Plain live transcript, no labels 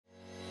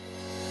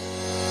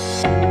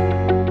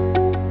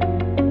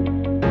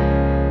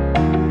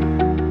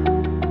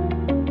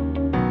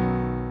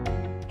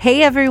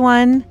Hey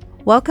everyone!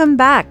 Welcome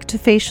back to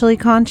Facially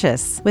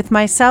Conscious with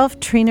myself,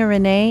 Trina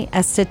Renee,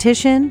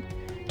 esthetician,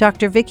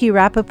 Dr. Vicky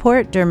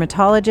Rappaport,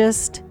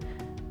 dermatologist,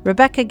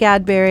 Rebecca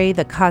Gadberry,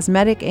 the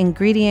cosmetic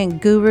ingredient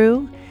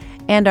guru,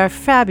 and our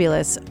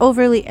fabulous,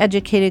 overly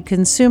educated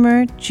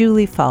consumer,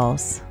 Julie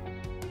Falls.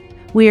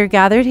 We are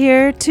gathered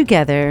here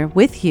together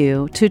with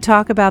you to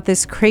talk about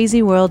this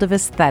crazy world of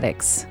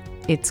aesthetics.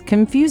 It's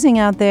confusing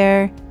out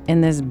there in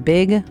this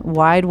big,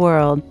 wide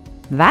world.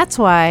 That's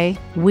why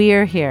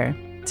we're here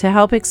to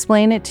help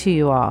explain it to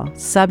you all,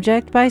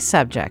 subject by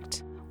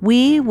subject.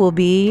 We will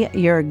be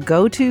your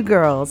go-to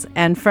girls,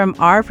 and from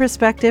our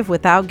perspective,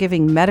 without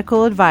giving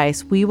medical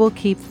advice, we will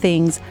keep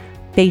things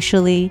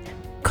facially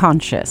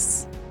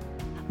conscious.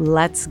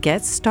 Let's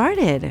get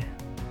started.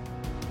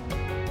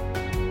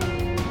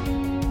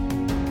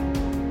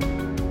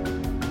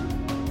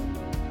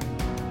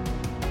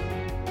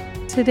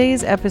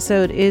 Today's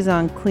episode is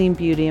on clean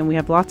beauty, and we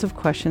have lots of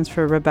questions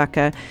for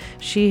Rebecca.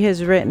 She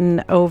has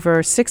written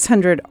over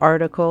 600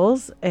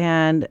 articles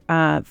and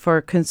for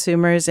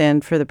consumers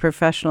and for the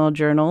professional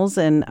journals,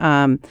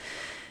 and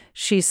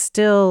she's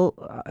still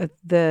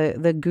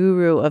the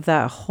guru of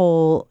that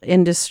whole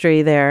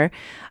industry there.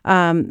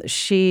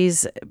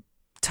 She's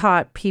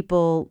taught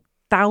people,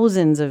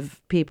 thousands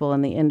of people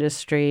in the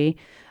industry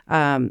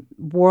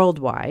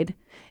worldwide,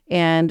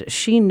 and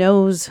she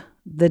knows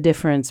the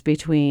difference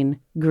between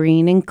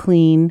green and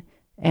clean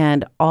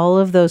and all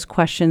of those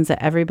questions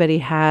that everybody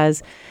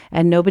has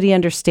and nobody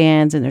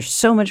understands. And there's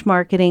so much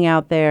marketing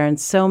out there and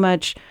so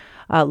much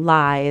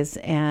lies.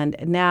 And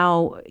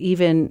now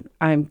even,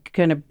 I'm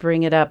going to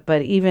bring it up,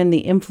 but even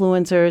the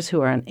influencers who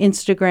are on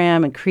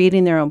Instagram and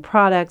creating their own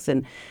products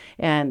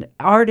and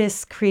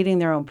artists creating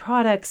their own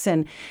products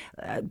and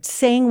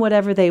saying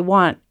whatever they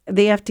want.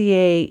 The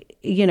FDA,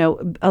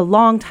 a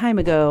long time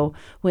ago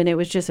when it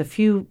was just a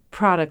few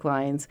product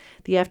lines,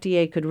 the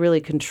FDA could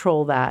really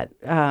control that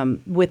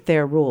with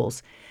their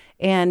rules.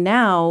 And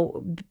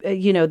now,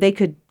 they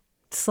could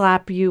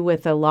slap you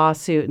with a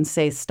lawsuit and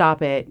say,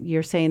 stop it,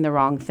 you're saying the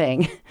wrong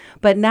thing.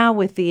 But now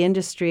with the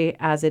industry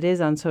as it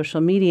is on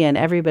social media and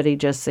everybody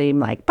just saying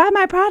like, buy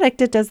my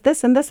product, it does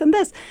this and this and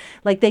this.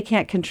 Like they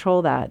can't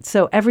control that.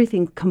 So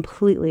everything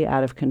completely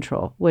out of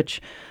control,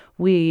 which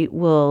we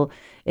will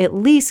at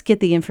least get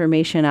the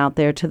information out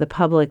there to the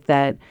public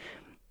that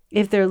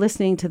if they're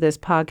listening to this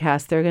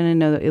podcast, they're going to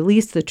know at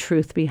least the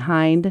truth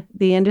behind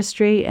the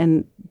industry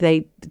and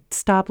they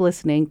stop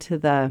listening to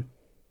the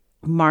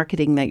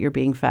marketing that you're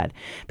being fed,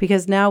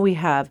 because now we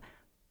have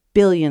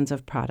billions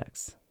of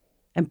products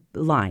and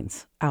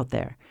lines out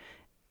there.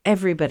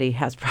 Everybody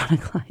has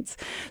product lines.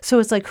 So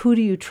it's like, who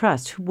do you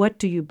trust? What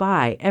do you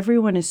buy?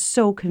 Everyone is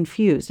so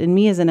confused. And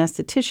me as an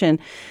esthetician,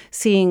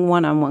 seeing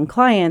one-on-one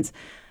clients,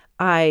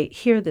 I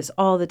hear this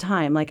all the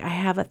time. Like I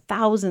have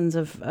thousands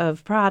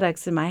of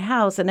products in my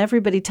house and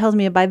everybody tells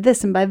me to buy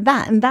this and buy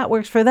that and that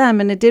works for them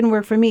and it didn't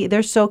work for me.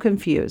 They're so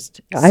confused.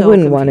 I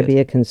wouldn't want to be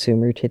a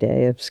consumer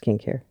today of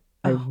skincare.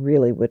 I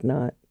really would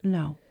not.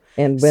 No.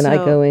 And when I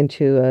go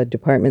into a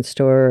department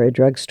store or a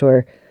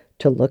drugstore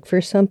to look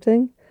for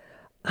something,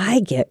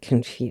 I get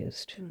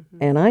confused. Mm-hmm.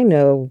 And I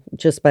know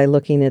just by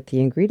looking at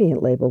the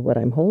ingredient label what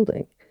I'm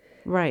holding.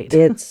 Right.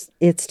 It's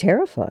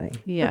terrifying.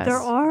 Yes.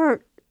 But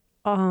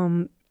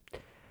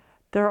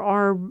there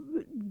are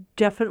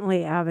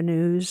definitely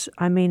avenues.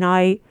 I mean,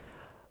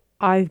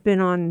 I've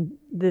been on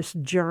this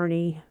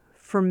journey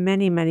for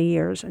many, many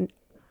years, and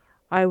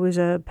I was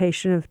a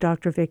patient of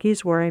Dr.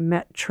 Vicky's where I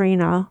met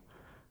Trina,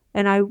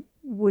 and I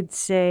would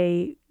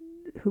say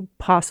who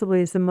possibly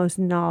is the most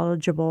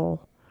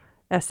knowledgeable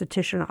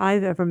esthetician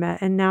I've ever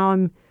met. And now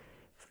I'm,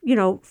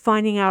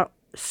 finding out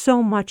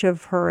so much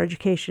of her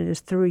education is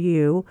through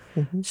you.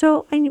 Mm-hmm.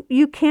 So and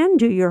you can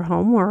do your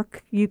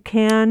homework. You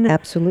can.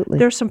 Absolutely.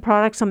 There's some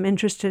products I'm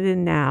interested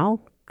in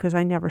now because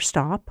I never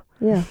stop.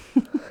 Yeah.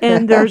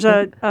 And there's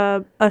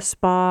a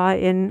spa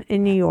in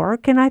New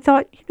York. And I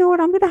thought, you know what,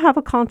 I'm going to have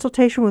a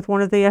consultation with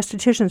one of the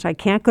estheticians. I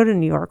can't go to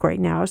New York right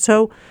now.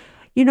 So,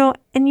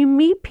 and you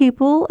meet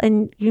people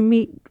and you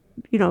meet,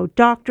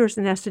 doctors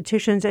and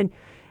estheticians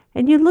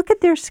and you look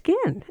at their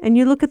skin and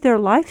you look at their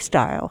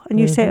lifestyle and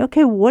you mm-hmm. say,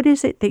 okay, what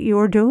is it that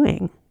you're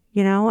doing?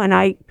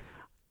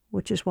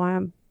 Which is why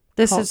I'm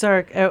This is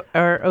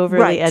our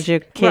overly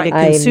educated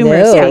I consumer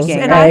know. speaking.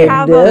 Yes, and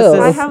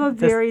I have a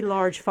very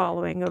large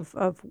following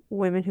of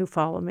women who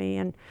follow me,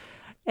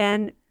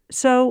 and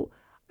so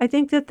I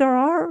think that there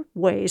are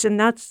ways, and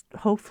that's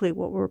hopefully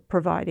what we're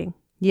providing.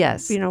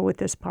 Yes, with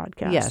this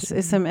podcast. Yes,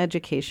 it's some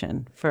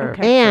education for.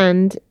 Okay.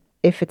 And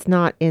if it's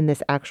not in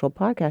this actual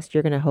podcast,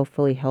 you're going to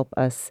hopefully help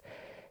us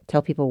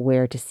tell people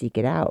where to seek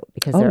it out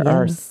because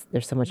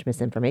there's so much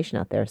misinformation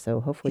out there. So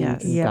hopefully you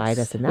can guide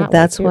us in that. Well,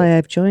 that's way why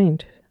I've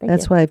joined.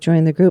 That's why I've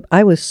joined the group.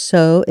 I was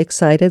so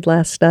excited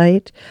last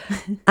night.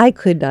 I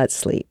could not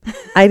sleep.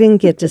 I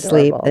didn't get to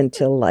sleep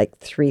until like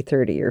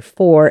 3:30 or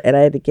 4, and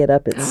I had to get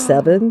up at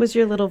 7. Was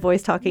your little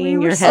voice talking in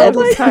We your were head?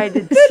 so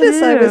excited.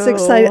 Goodness, I was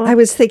excited. too. I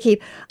was thinking,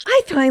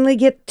 I finally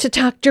get to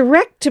talk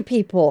direct to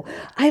people.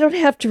 I don't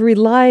have to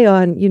rely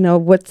on,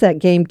 what's that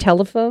game,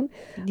 telephone?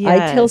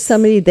 I tell Yes.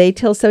 somebody, they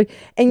tell somebody.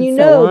 And you so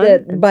know on,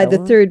 that and by so the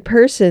on. third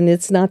person,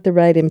 it's not the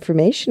right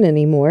information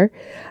anymore.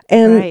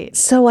 And Right.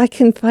 so I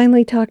can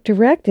finally talk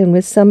direct and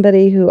with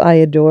somebody who I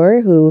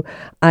adore, who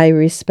I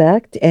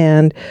respect.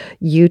 And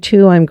you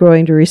two, I'm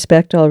growing to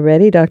respect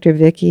already, Dr.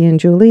 Vicky and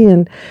Julie.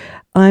 And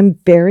I'm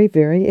very,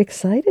 very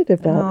excited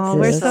about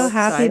Oh, this. we're so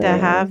happy to exciting.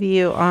 have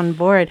you on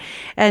board.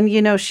 And,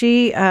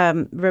 she,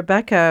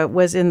 Rebecca,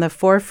 was in the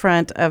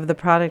forefront of the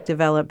product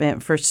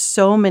development for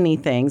so many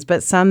things,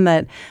 but some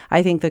that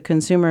I think the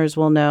consumers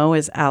will know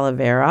is aloe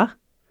vera,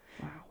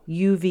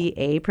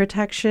 UVA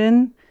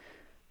protection,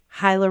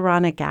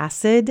 hyaluronic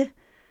acid,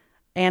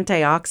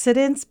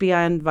 antioxidants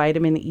beyond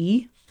vitamin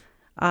E,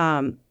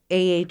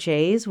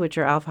 AHAs, which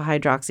are alpha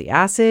hydroxy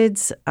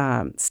acids,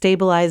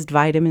 stabilized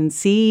vitamin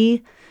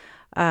C,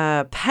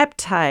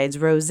 peptides,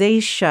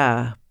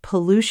 rosacea,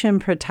 pollution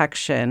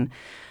protection,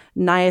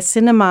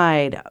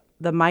 niacinamide,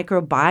 the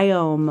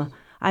microbiome.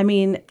 I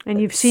mean,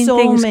 And you've seen so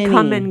things many.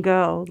 come and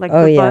go, like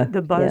Oh, the, yeah,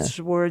 the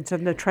buzzwords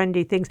and the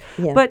trendy things.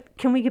 Yeah. But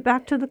can we get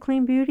back to the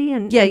clean beauty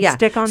and Yeah.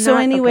 stick on So, that?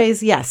 Okay.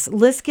 anyways, yes,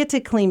 let's get to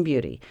clean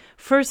beauty.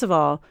 First of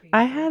all,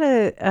 I had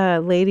a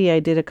lady I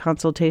did a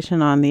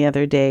consultation on the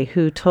other day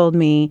who told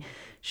me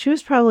she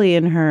was probably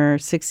in her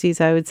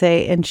 60s, I would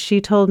say, and she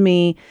told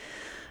me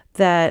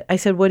that I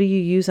said, "What do you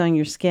use on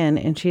your skin?"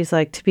 And she's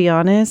like, "To be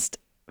honest,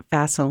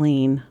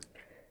 Vaseline,"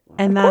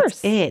 and that's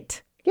course.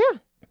 it. Yeah.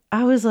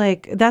 I was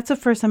like, that's the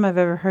first time I've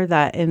ever heard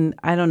that. And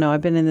I don't know,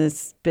 I've been in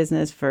this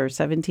business for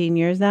 17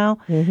 years now.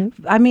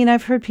 I mean,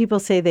 I've heard people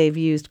say they've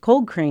used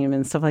cold cream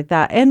and stuff like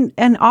that. And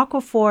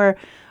Aquaphor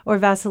or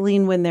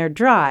Vaseline when they're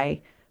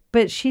dry.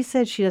 But she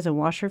said she doesn't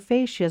wash her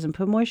face. She doesn't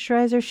put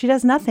moisturizer. She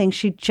does nothing.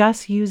 She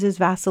just uses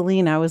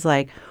Vaseline. I was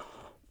like,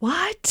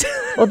 what?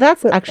 Well,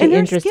 that's actually her skin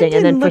interesting. And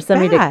then didn't for look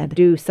somebody bad. to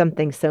do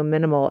something so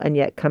minimal and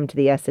yet come to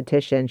the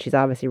esthetician, she's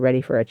obviously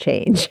ready for a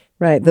change.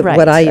 Right.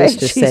 What I used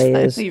to She's say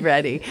is, finally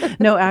ready.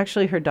 No,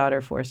 actually, her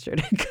daughter forced her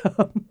to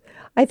come.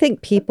 I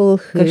think people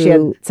Because she had,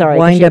 who sorry, 'cause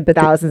wind she up had at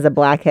the thousands of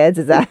blackheads.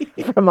 Is that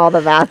from all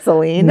the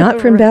Vaseline? not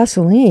from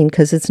Vaseline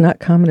because it's not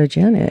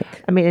comedogenic.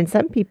 I mean, in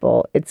some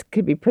people, it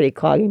could be pretty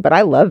clogging, but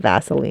I love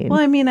Vaseline. Well,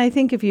 I mean, I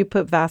think if you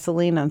put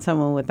Vaseline on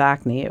someone with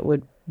acne, it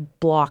would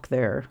block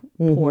their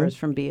pores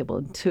from being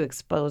able to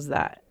expose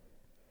that.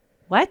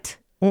 What?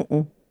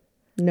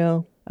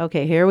 No.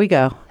 Okay, here we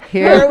go.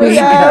 Here we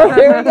go.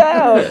 Here we go.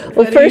 Well,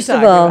 What are you first of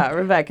talking all, about,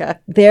 Rebecca?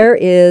 there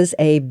is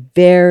a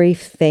very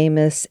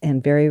famous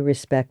and very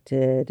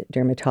respected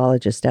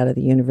dermatologist out of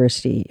the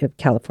University of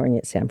California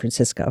at San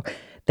Francisco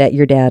that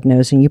your dad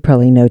knows, and you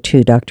probably know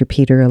too, Dr.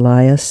 Peter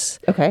Elias.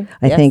 Okay.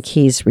 I think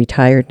he's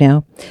retired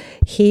now.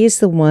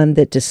 He's the one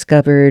that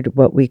discovered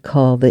what we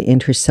call the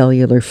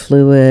intercellular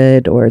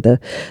fluid or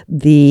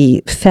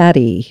the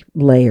fatty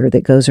layer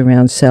that goes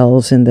around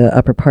cells in the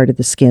upper part of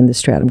the skin, the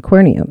stratum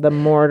corneum. the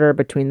mortar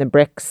between the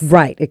bricks.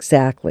 Right,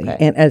 exactly. Okay.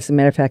 And as a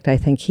matter of fact, I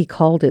think he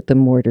called it the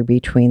mortar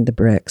between the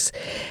bricks.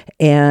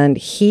 And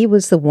he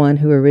was the one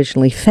who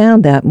originally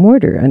found that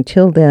mortar.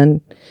 Until then,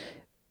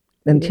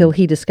 until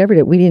he discovered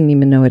it, we didn't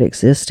even know it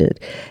existed.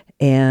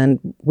 And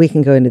we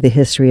can go into the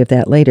history of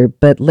that later.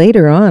 But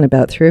later on,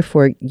 about 3 or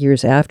 4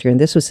 years after, and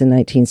this was in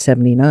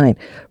 1979,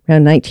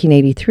 around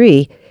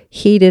 1983,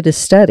 he did a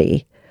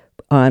study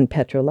on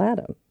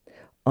petrolatum,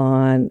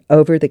 on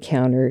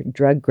over-the-counter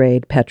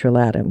drug-grade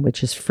petrolatum,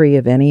 which is free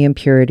of any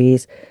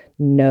impurities,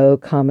 no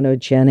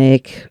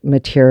comedogenic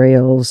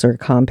materials or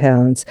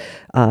compounds,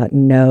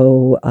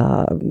 no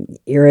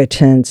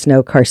irritants,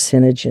 no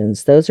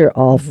carcinogens. Those are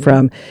all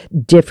from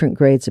different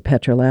grades of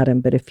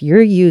petrolatum. But if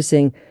you're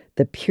using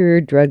the pure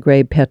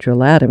drug-grade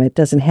petrolatum, it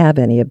doesn't have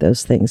any of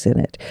those things in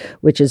it,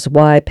 which is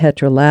why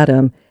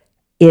petrolatum,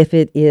 if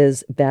it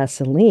is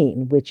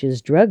Vaseline, which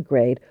is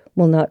drug-grade,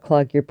 will not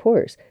clog your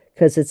pores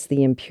because it's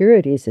the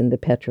impurities in the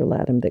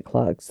petrolatum that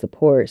clogs the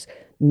pores,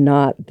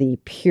 not the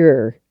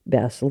pure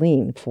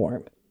Vaseline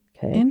form.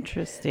 Okay.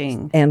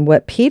 Interesting. And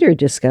what Peter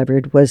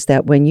discovered was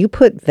that when you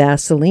put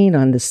Vaseline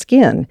on the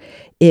skin,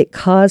 it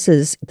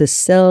causes the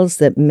cells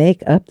that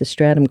make up the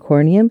stratum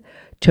corneum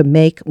to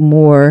make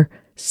more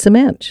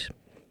cement,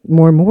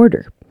 more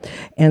mortar.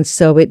 And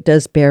so it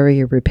does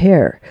barrier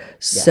repair.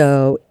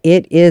 So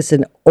it is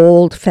an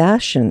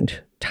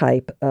old-fashioned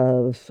type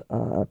of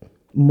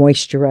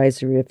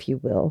moisturizer, if you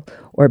will,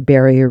 or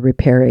barrier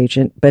repair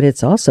agent. But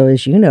it's also,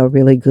 as you know,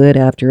 really good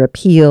after a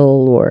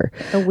peel or...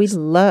 Oh, we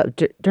love,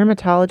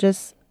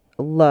 dermatologists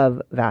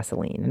love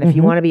Vaseline. And if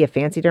you want to be a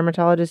fancy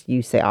dermatologist,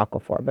 you say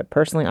Aquaphor. But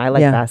personally, I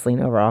like Yeah.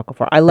 Vaseline over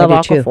Aquaphor. I love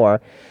do too. Aquaphor,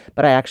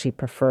 but I actually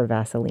prefer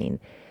Vaseline.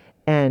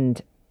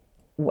 And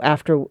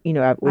after, I we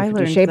do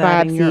learned shape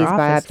that in your biopsies,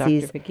 office, Dr.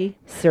 biopsies, Vicky.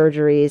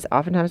 surgeries,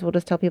 oftentimes we'll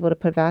just tell people to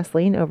put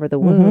Vaseline over the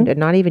wound and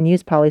not even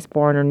use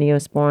Polysporin or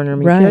Neosporin or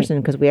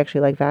Mupirocin because we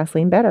actually like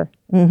Vaseline better.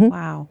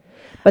 Wow.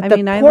 But I the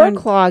mean, I pore learned-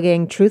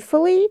 clogging,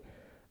 truthfully,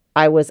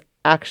 I was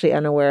actually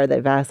unaware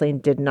that Vaseline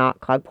did not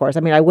clog pores. I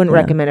mean, I wouldn't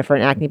recommend it for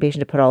an acne patient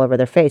to put all over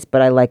their face, but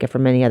I like it for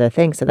many other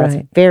things. So that's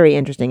very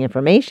interesting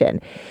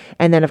information.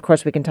 And then, of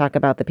course, we can talk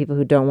about the people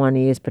who don't want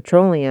to use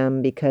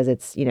petroleum because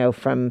it's,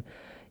 from,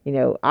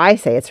 I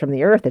say it's from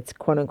the earth. It's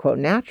quote unquote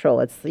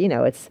natural.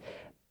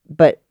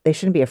 But they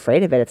shouldn't be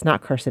afraid of it. It's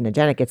not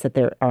carcinogenic. It's that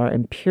there are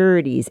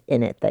impurities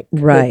in it that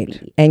could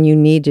be. And you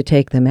need to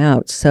take them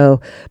out. So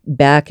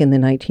back in the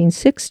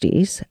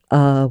 1960s,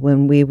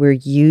 when we were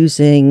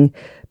using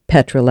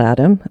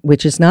petrolatum,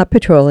 which is not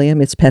petroleum,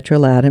 it's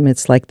petrolatum.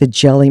 It's like the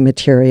jelly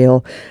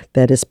material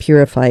that is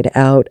purified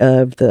out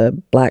of the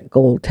black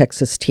gold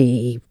Texas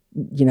tea,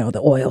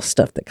 the oil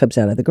stuff that comes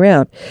out of the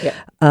ground.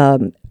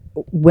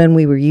 When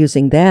we were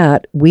using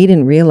that, we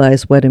didn't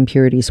realize what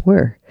impurities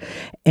were.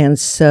 And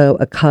so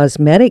a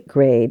cosmetic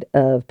grade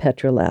of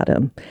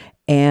petrolatum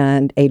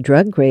and a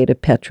drug grade of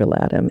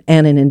petrolatum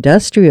and an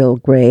industrial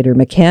grade or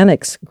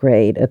mechanics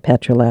grade of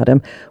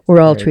petrolatum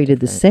were all treated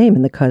the same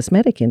in the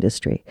cosmetic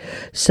industry.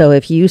 So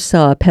if you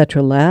saw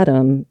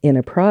petrolatum in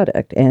a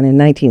product, and in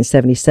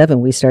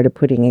 1977 we started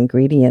putting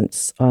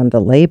ingredients on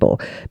the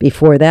label.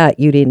 Before that,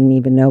 you didn't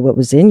even know what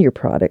was in your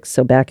product.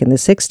 So back in the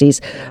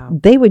 60s,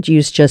 they would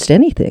use just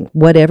anything,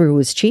 whatever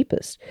was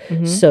cheapest.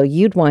 So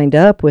you'd wind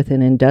up with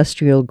an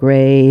industrial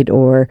grade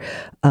or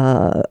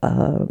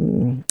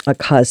a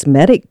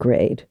cosmetic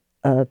grade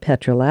of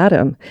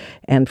petrolatum.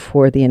 And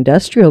for the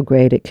industrial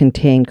grade, it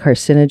contained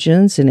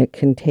carcinogens and it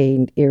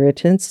contained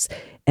irritants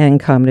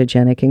and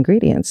comedogenic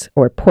ingredients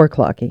or pore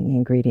clogging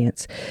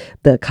ingredients.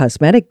 The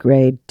cosmetic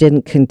grade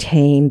didn't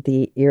contain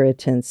the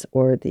irritants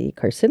or the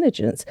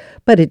carcinogens,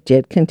 but it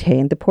did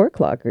contain the pore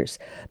cloggers.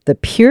 The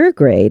pure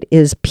grade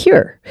is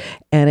pure,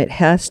 and it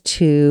has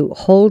to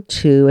hold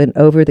to an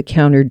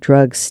over-the-counter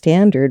drug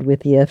standard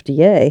with the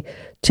FDA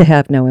to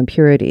have no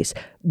impurities.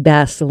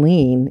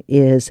 Vaseline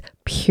is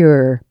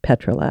pure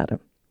petrolatum.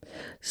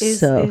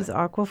 Is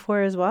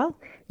Aquaphor as well?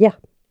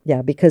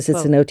 Yeah, because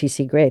it's an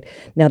OTC grade.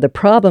 Now, the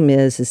problem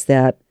is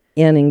that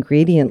in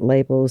ingredient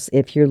labels,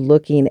 if you're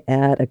looking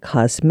at a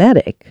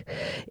cosmetic,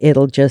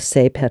 it'll just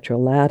say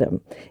petrolatum.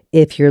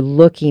 If you're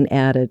looking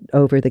at an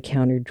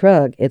over-the-counter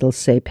drug, it'll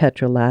say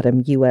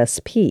petrolatum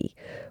USP,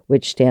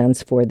 which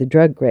stands for the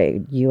drug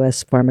grade,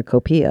 U.S.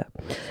 Pharmacopoeia.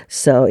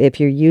 So if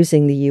you're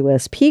using the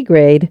USP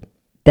grade,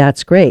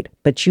 that's great,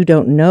 but you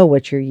don't know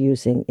what you're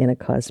using in a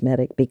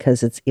cosmetic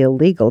because it's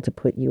illegal to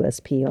put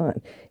USP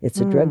on. It's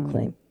a drug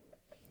claim.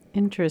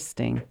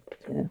 Interesting.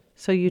 Yeah.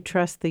 So you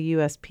trust the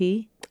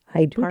USP?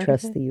 I do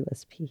trust the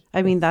USP.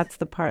 I mean, that's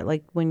the part,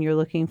 like when you're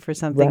looking for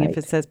something, if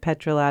it says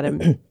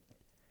petrolatum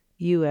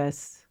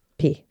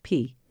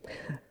USP.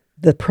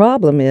 The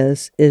problem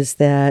is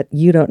that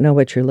you don't know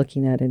what you're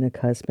looking at in a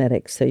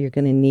cosmetic, so you're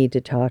going to need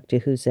to talk to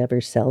who's ever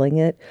selling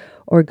it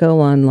or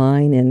go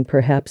online, and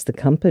perhaps the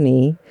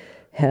company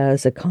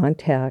has a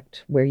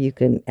contact where you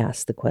can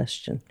ask the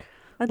question.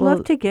 I'd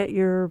love to get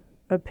your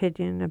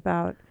opinion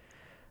about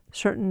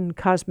certain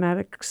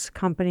cosmetics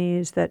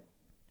companies that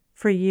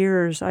for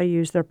years I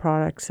used their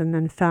products and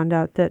then found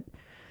out that,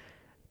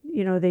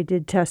 they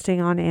did testing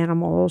on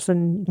animals.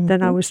 And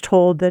then I was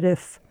told that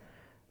if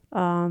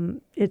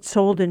it's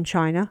sold in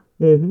China,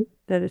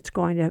 that it's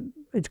going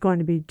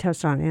to be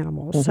tested on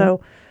animals.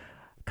 So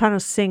kind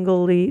of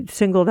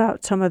singled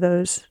out some of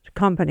those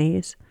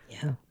companies.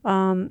 Yeah.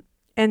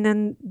 And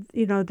then,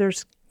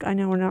 I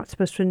know we're not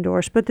supposed to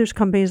endorse, but there's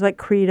companies like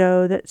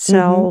Credo that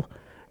sell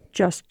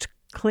just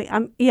clean.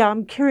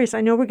 I'm curious.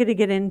 I know we're going to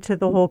get into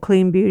the whole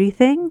clean beauty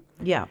thing.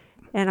 Yeah.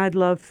 And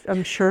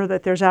I'm sure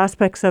that there's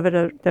aspects of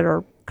it that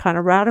are kind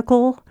of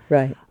radical.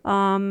 Right.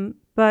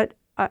 But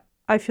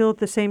I feel at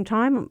the same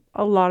time,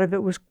 a lot of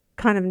it was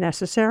kind of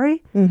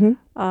necessary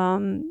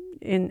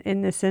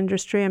in this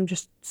industry. I'm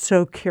just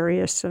so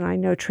curious. And I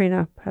know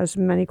Trina has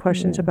many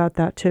questions about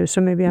that too.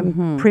 So maybe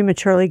I'm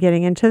prematurely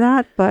getting into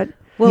that. But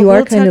you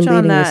are kind of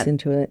leading us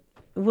into it.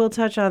 We'll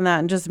touch on that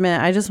in just a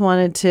minute. I just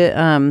wanted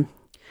to,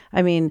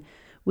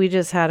 we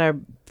just had our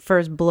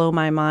first blow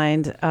my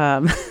mind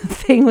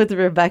thing with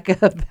Rebecca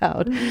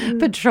about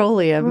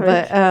petroleum,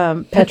 but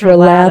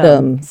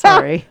petrolatum.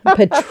 Sorry.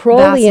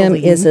 Petroleum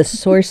is a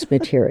source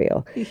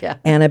material.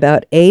 And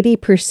about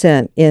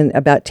 80%,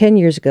 about 10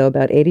 years ago,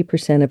 about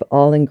 80% of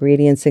all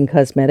ingredients in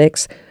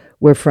cosmetics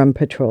were from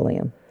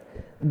petroleum.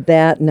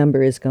 That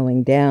number is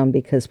going down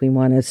because we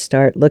want to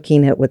start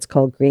looking at what's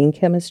called green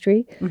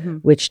chemistry,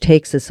 which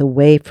takes us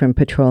away from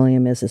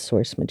petroleum as a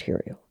source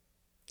material.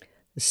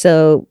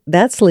 So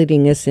that's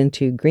leading us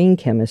into green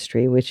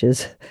chemistry, which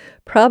is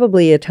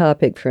probably a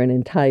topic for an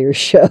entire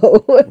show.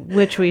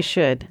 Which we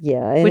should.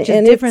 Yeah. Which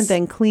is different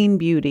than clean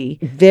beauty.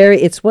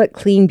 It's what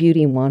clean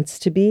beauty wants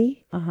to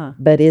be,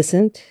 but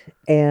isn't.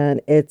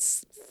 And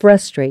it's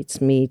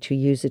frustrates me to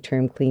use the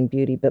term clean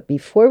beauty. But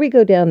before we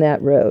go down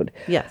that road,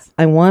 Yes.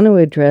 I want to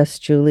address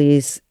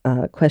Julie's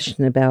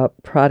question about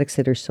products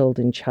that are sold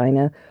in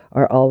China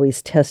are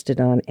always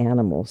tested on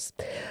animals.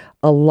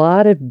 A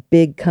lot of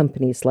big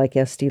companies like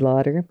Estee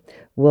Lauder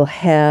will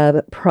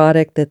have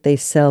product that they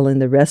sell in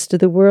the rest of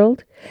the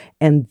world,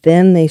 and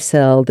then they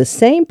sell the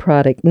same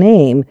product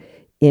name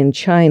in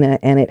China,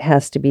 and it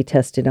has to be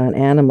tested on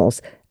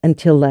animals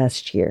until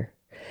last year.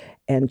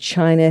 And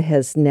China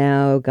has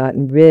now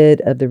gotten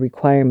rid of the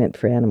requirement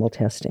for animal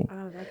testing.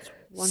 Oh, that's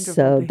wonderful.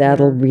 So to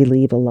that'll hear.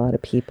 relieve a lot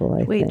of people,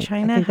 I Wait, think.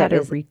 China think had that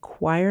a is-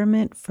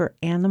 requirement for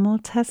animal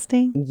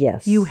testing?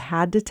 Yes. You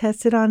had to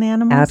test it on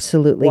animals?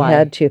 Absolutely Why?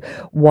 had to.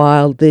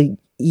 While the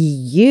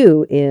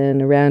EU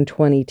in around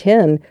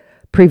 2010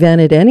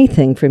 prevented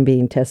anything from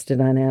being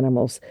tested on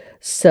animals.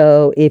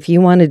 So if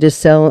you wanted to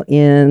sell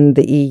in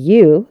the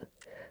EU,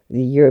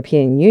 the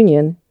European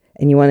Union,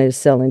 and you wanted to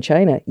sell in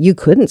China, you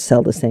couldn't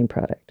sell the same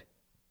product.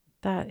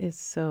 That is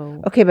so.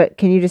 Okay, but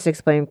can you just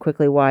explain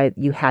quickly why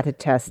you had to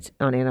test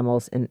on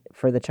animals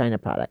for the China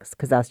products?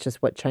 Because that's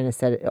just what China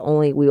said.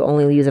 We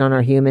only use it on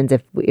our humans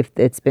if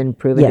it's been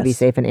proven to be Yes.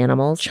 safe in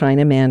animals.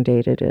 China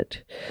mandated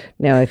it.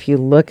 Now, if you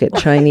look at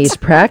Chinese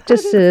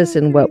practices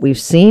and what we've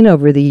seen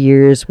over the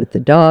years with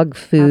the dog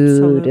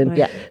food and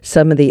Absolutely.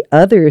 some of the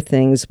other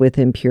things with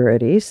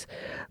impurities,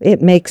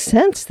 it makes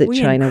sense that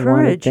We China wanted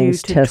encourage you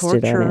things to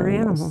tested on torture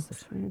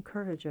animals. We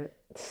encourage it.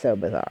 So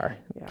bizarre.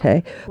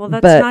 Okay. Well,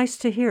 that's But- nice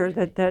to hear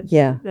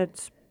Yeah.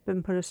 that's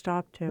been put a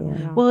stop to.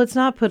 Yeah. Well, it's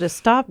not put a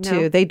stop No.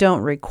 to. They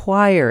don't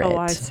require it. Oh,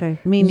 I see.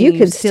 Meaning You you,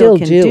 could still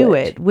can still do do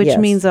it, it, which yes.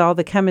 means all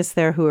the chemists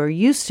there who are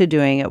used to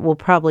doing it will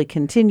probably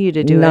continue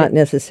to do Not it.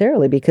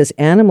 necessarily, because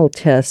animal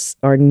tests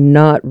are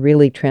not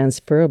really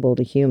transferable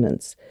to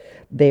humans.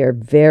 They are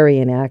very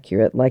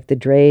inaccurate. Like the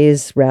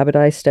Dre's rabbit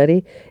eye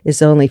study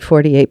is only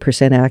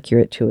 48%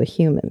 accurate to a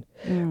human.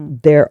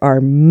 There are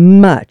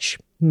much,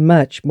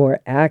 much more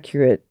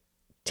accurate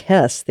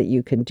tests that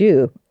you can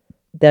do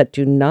that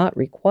do not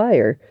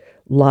require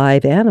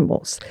live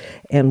animals.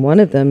 And one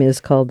of them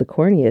is called the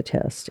cornea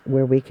test,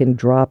 where we can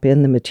drop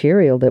in the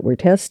material that we're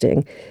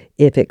testing.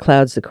 If it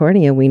clouds the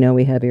cornea, we know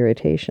we have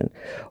irritation.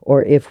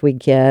 Or if we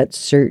get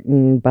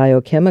certain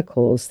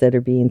biochemicals that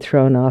are being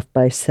thrown off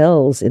by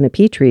cells in a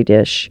petri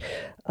dish,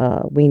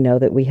 we know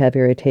that we have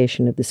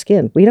irritation of the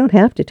skin. We don't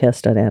have to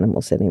test on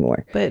animals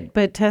anymore.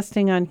 But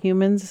testing on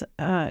humans,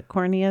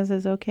 corneas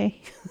is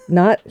okay.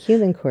 Not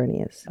human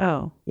corneas.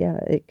 Oh, Yeah,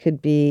 it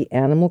could be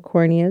animal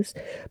corneas,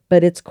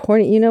 but it's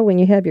cornea. You know, when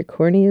you have your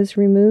corneas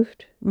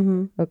removed,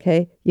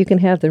 okay, you can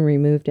have them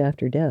removed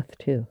after death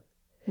too.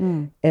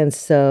 And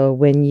so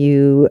when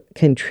you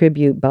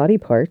contribute body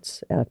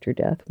parts after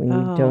death, when you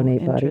Oh, donate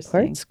body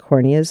interesting. parts,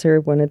 corneas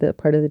are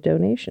part of the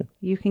donation.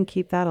 you can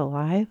keep that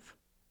alive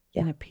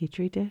in Yeah. a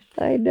petri dish.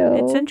 I know.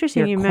 It's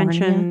interesting Your you cornea?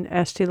 mention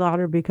Estee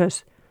Lauder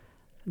because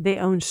they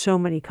own so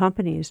many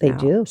companies They now.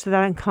 do. So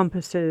that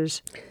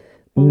encompasses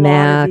a lot of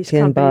Mac these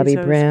and Bobby companies.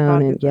 Those Brown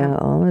Bobby and yeah, Brown.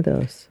 all of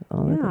those.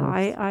 All of Yeah, those.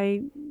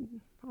 I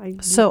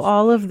So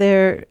all of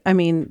their, I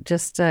mean,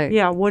 just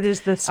yeah. What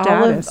is the all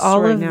status? of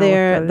all right of now with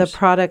their the those?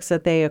 products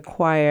that they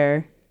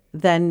acquire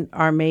then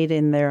are made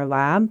in their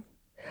lab.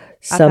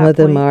 Some that of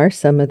them point- are.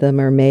 Some of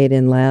them are made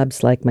in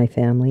labs like my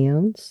family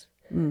owns,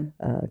 Mm.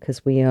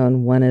 because we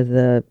own one of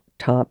the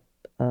top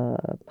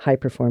high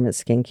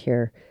performance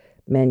skincare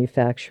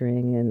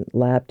manufacturing and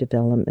lab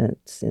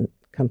developments in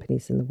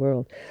companies in the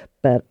world.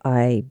 But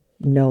I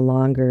no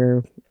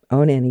longer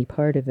own any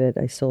part of it.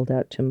 I sold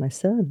out to my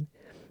son,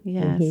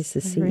 Yes, and he's the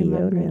I CEO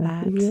remember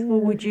now. that. Yeah.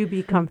 Well, would you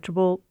be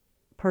comfortable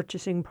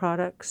purchasing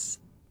products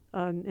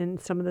in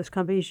some of those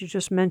companies you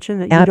just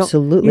mentioned that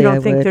Absolutely, you don't I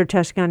think would. they're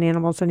testing on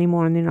animals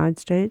anymore in the United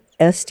States?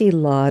 Estee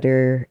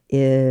Lauder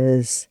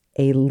is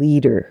a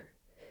leader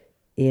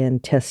in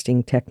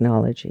testing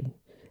technology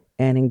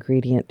and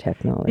ingredient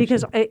technology.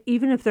 Because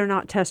even if they're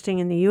not testing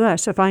in the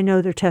U.S., if I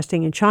know they're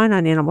testing in China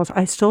on animals,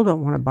 I still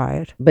don't want to buy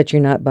it. But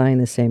you're not buying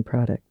the same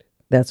product.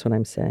 That's what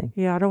I'm saying.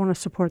 Yeah, I don't want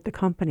to support the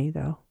company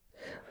though.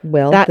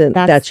 Well, That- then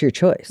that's- that's your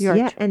choice. You're-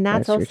 Yeah, and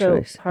that's your also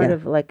choice. part Yeah.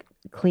 of like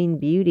clean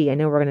beauty. I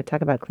know we're going to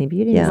talk about clean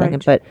beauty in Yeah. a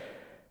second, Right.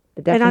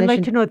 but the And definition I'd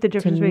like to know what the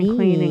difference between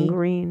clean and me-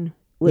 green.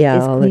 Yeah,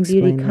 is I'll clean beauty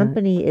explain that.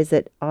 company is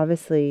it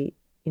obviously,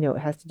 it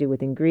has to do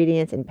with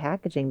ingredients and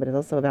packaging, but it's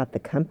also about the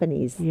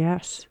companies.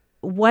 Yes.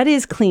 What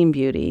is clean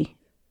beauty?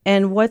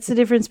 And what's the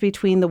difference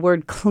between the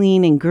word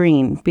clean and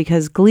green?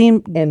 Because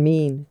green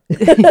And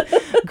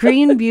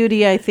green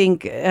beauty, I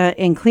think,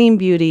 and clean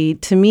beauty,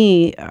 to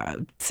me,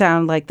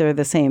 sound like they're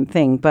the same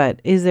thing. But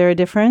is there a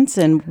difference?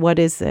 And what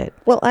is it?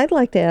 Well, I'd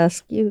like to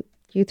ask you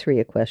three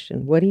a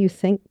question. What do you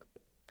think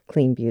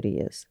clean beauty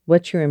is?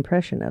 What's your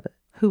impression of it?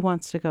 Who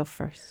wants to go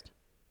first?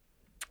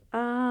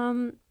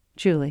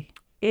 Julie.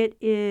 It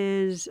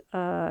is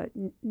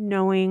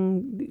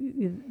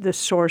knowing the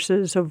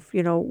sources of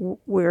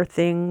where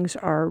things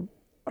are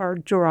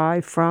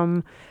derived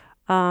from,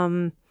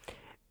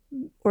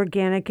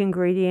 organic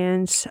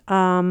ingredients,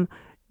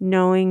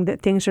 knowing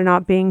that things are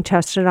not being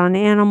tested on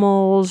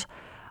animals.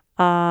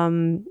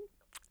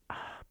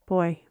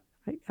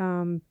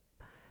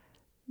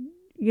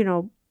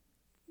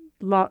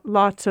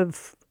 lots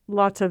of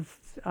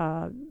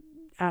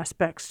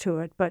aspects to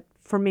it. But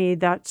for me,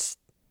 that's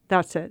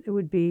it. It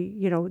would be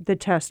the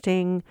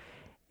testing,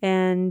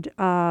 and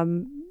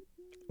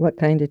What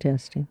kind of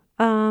testing?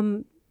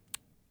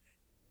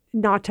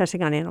 not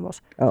testing on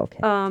animals. Oh, okay.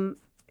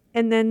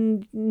 And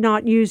then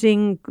not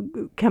using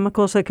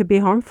chemicals that could be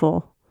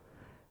harmful.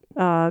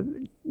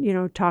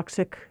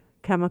 Toxic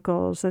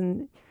chemicals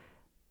and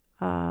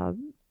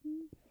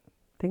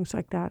things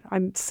like that.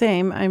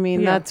 Same. I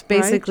mean, Yeah, that's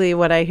basically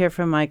what I hear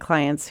from my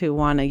clients who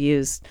want to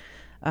use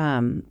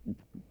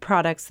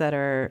products that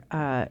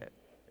are,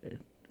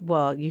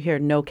 you hear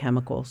no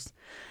chemicals,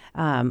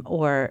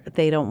 or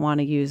they don't want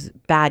to use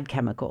bad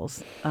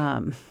chemicals.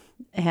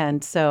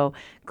 And so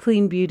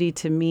clean beauty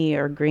to me,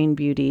 or green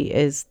beauty,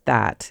 is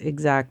that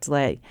exact,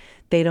 like,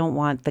 they don't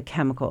want the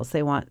chemicals.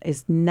 They want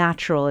as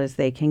natural as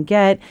they can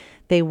get.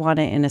 They want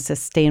it in a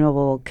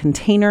sustainable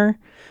container,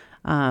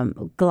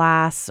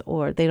 glass,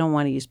 or they don't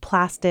want to use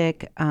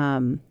plastic.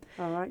 All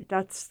right.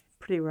 That's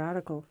pretty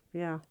radical.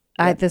 Yeah.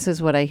 This is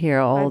what I hear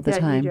all the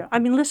bet you time. do. I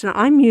mean, listen,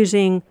 I'm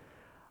using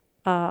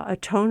a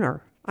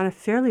toner on a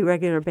fairly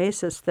regular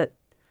basis that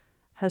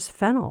has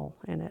phenol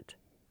in it.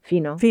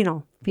 Phenol.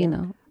 Phenol.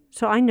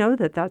 So I know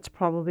that that's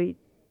probably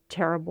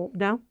terrible.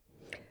 No?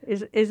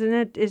 Isn't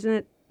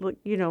it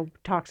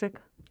toxic?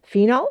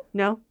 Phenol?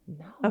 No?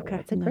 No. Okay.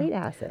 It's a great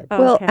acid. Oh,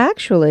 Well, okay.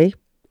 actually,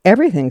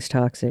 everything's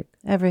toxic.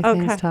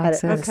 everything's Okay.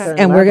 toxic. At a certain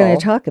And we're going level.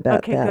 to talk about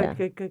Okay,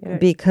 that. good.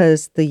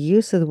 Because the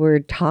use of the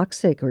word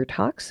toxic or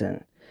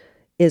toxin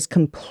is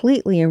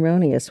completely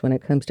erroneous when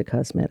it comes to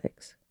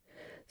cosmetics.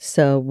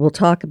 So we'll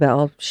talk about,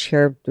 I'll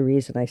share the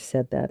reason I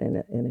said that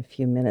in a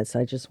few minutes.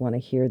 I just want to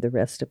hear the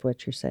rest of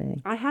what you're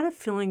saying. I had a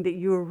feeling that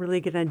you were really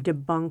going to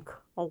debunk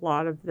a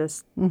lot of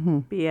this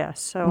BS.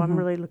 So I'm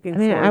really looking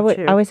forward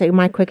to. I would say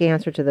my quick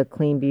answer to the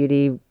clean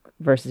beauty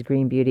versus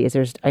green beauty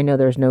is I know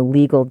there's no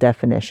legal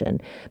definition,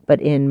 but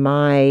in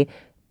my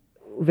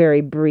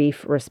very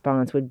brief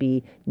response would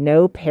be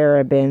no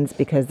parabens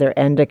because they're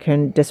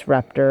endocrine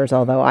disruptors,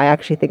 although I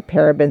actually think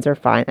parabens are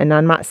fine. And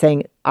I'm not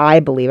saying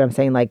I believe, I'm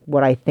saying like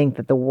what I think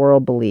that the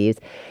world believes.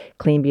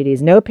 Clean beauty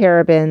is no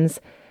parabens.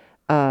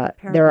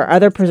 There are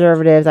other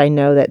preservatives I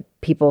know that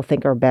people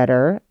think are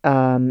better.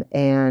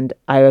 And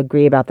I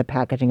agree about the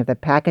packaging. If the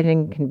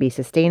packaging can be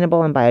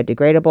sustainable and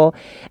biodegradable,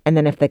 and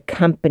then if the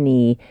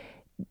company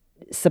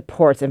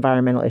supports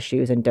environmental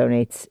issues and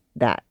donates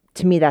that,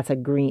 to me, that's a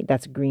green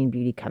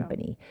beauty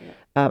company.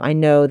 I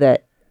know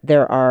that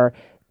there are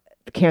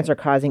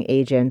cancer-causing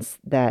agents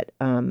that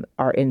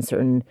are in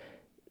certain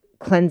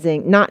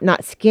cleansing, not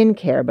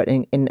skincare, but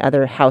in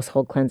other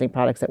household cleansing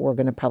products that we're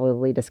going to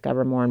probably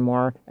discover more and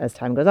more as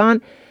time goes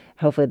on.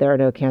 Hopefully, there are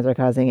no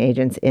cancer-causing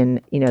agents in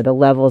the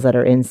levels that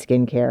are in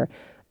skincare.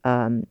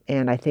 And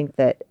I think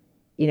that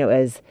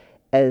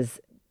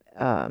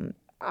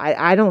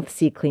I don't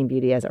see clean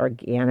beauty as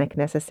organic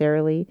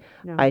necessarily.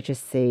 No. I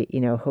just say,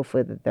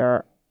 hopefully that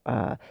there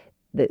are,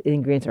 the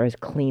ingredients are as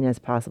clean as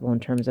possible in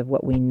terms of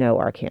what we know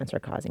are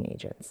cancer-causing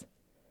agents.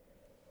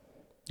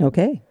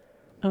 Okay.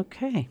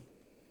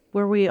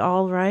 Were we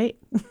all right?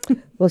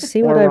 Well,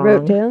 see Or what I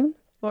wrote wrong. down?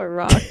 Or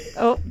wrong?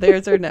 Oh,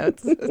 there's our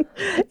notes.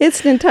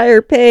 It's an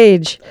entire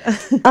page.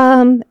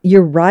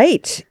 You're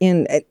right.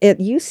 At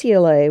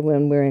UCLA,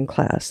 when we're in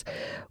class,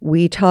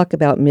 we talk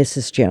about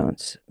Mrs.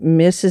 Jones.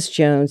 Mrs.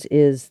 Jones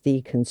is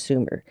the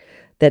consumer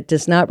that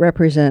does not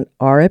represent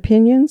our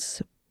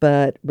opinions,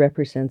 but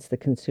represents the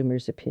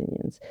consumer's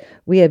opinions.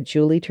 We have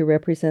Julie to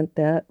represent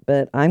that,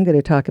 but I'm going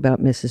to talk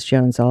about Mrs.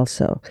 Jones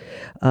also,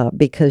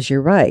 because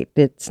you're right.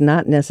 It's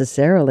not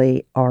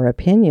necessarily our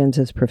opinions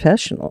as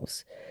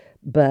professionals,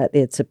 but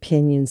it's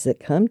opinions that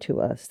come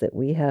to us that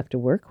we have to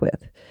work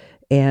with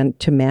and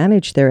to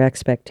manage their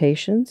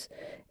expectations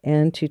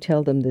and to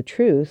tell them the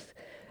truth,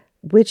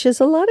 which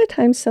is a lot of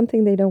times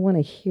something they don't want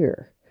to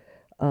hear,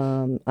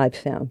 I've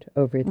found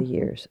over the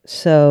years.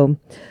 So,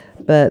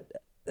 but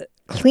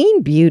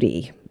clean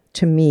beauty,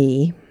 to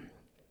me,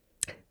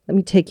 let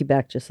me take you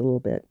back just a little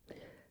bit.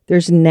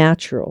 There's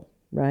natural,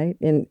 right?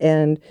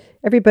 And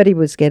everybody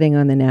was getting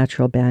on the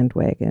natural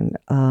bandwagon.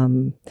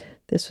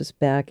 This was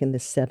back in the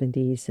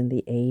 70s and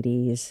the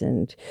 80s,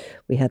 and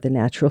we had the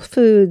natural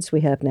foods, we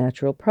have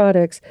natural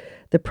products.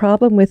 The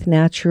problem with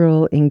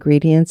natural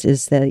ingredients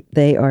is that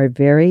they are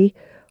very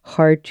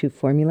hard to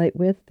formulate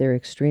with. They're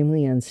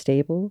extremely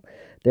unstable.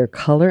 They're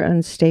color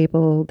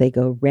unstable. They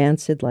go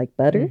rancid like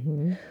butter.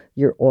 Mm-hmm.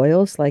 Your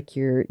oils, like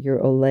your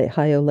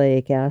high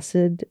oleic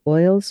acid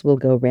oils, will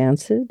go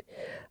rancid.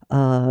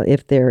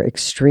 If they're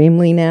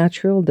extremely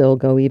natural, they'll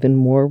go even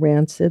more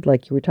rancid,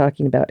 like you were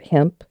talking about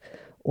hemp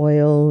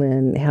oil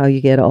and how you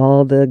get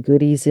all the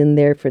goodies in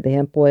there for the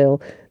hemp oil,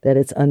 that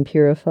it's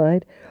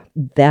unpurified.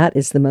 That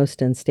is the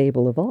most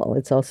unstable of all.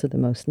 It's also the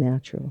most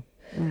natural.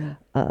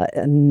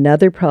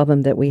 Another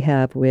problem that we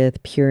have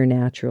with pure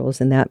naturals,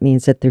 and that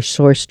means that they're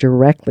sourced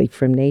directly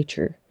from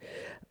nature,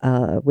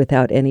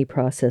 without any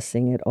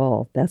processing at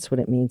all. That's what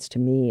it means to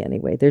me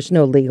anyway. There's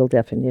no legal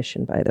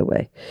definition, by the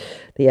way.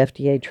 The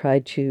FDA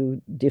tried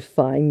to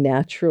define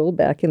natural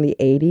back in the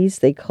 80s.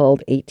 They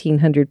called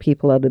 1,800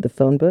 people out of the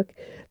phone book.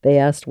 They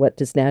asked, what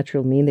does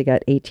natural mean? They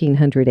got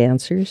 1,800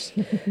 answers.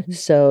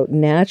 So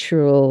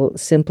natural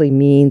simply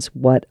means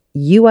what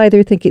you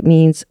either think it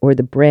means or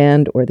the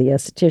brand or the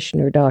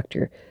esthetician or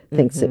doctor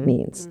thinks it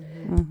means.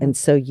 And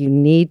so you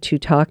need to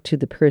talk to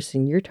the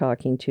person you're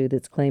talking to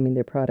that's claiming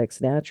their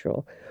product's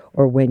natural.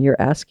 Or when you're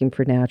asking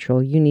for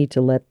natural, you need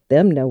to let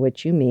them know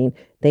what you mean.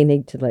 They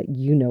need to let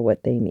you know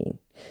what they mean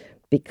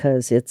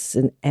because it's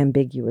an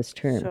ambiguous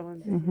term. So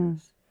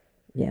ambiguous.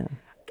 Yeah.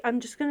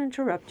 I'm just going to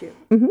interrupt you.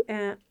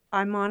 And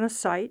I'm on a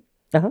site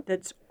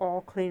that's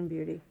all clean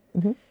beauty.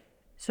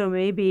 So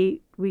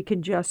maybe we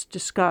could just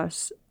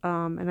discuss,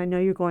 and I know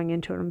you're going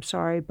into it, I'm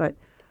sorry, but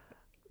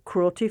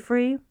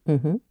cruelty-free.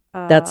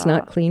 That's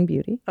not clean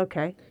beauty.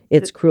 Okay.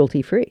 It's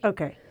cruelty-free.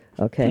 Okay.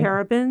 Okay.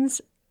 Parabens.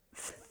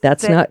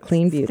 That's not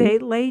clean beauty.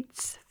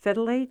 Phthalates.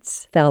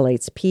 Phthalates.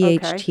 Phtalates.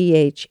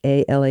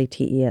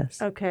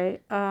 Okay.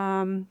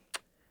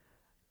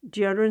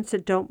 Deodorants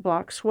that don't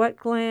block sweat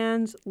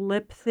glands,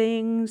 lip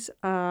things.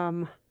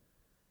 I'm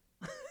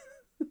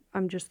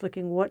just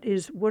looking. What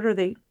are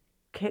they?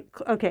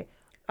 Okay.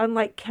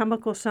 Unlike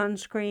chemical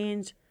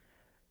sunscreens,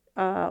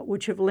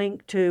 which have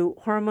linked to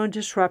hormone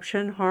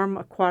disruption, harm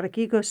aquatic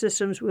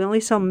ecosystems, we only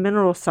sell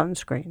mineral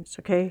sunscreens.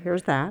 Okay,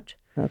 here's that.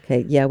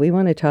 Okay, yeah, we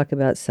want to talk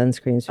about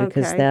sunscreens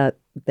because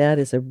that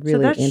is a really so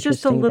that's interesting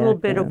just a little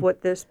bit background. of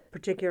what this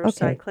particular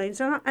site claims,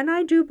 and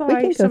I do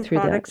buy some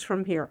products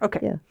from here. Okay,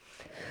 Yeah.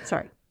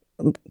 Sorry.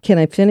 Can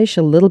I finish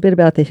a little bit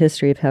about the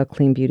history of how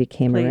clean beauty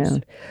came Please.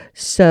 around?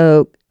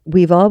 So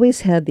we've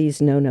always had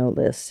these no-no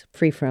lists,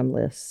 free-from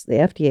lists. The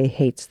FDA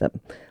hates them.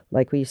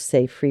 Like we used to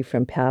say, free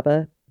from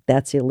PABA,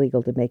 that's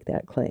illegal to make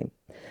that claim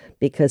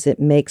because it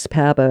makes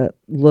PABA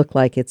look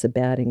like it's a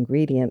bad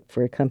ingredient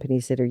for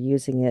companies that are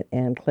using it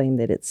and claim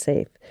that it's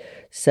safe.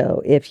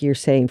 So if you're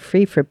saying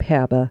free from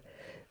PABA,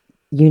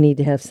 you need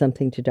to have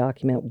something to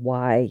document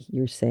why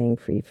you're saying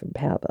free from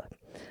PABA.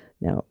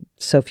 Now,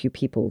 so few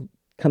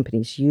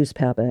companies use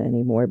PABA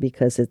anymore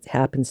because it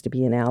happens to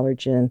be an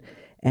allergen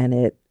and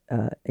it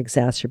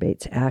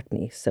exacerbates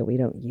acne, so we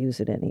don't use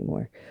it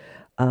anymore.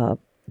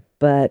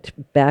 But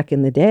back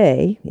in the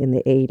day, in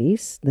the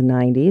 80s, the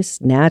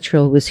 90s,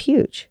 natural was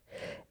huge.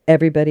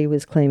 Everybody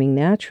was claiming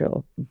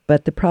natural,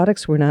 but the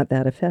products were not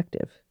that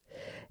effective.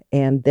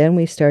 And then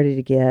we started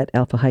to get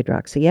alpha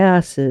hydroxy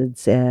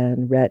acids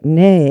and retin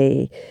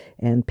A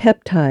and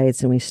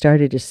peptides, and we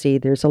started to see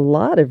there's a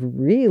lot of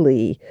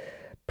really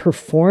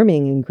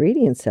performing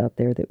ingredients out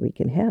there that we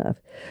can have.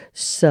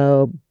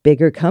 So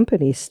bigger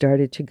companies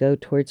started to go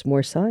towards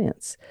more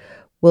science.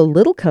 Well,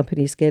 little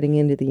companies getting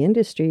into the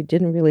industry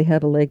didn't really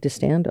have a leg to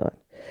stand on.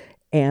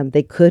 And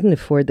they couldn't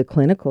afford the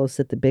clinicals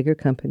that the bigger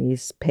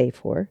companies pay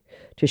for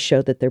to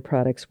show that their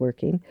product's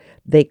working.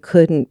 They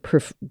couldn't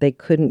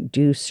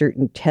do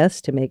certain tests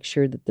to make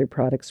sure that their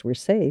products were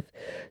safe.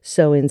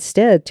 So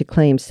instead, to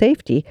claim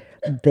safety,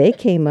 they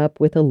came up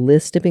with a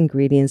list of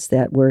ingredients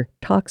that were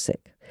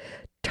toxic.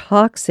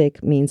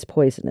 Toxic means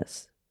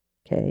poisonous.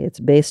 Okay, it's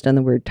based on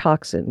the word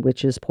toxin,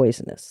 which is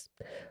poisonous.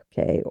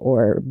 Okay,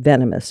 or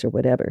venomous or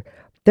whatever.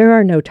 There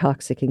are no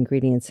toxic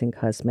ingredients in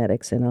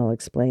cosmetics, and I'll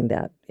explain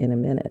that in a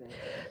minute.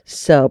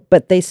 So,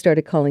 but they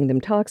started calling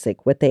them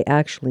toxic. What they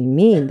actually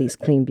mean, these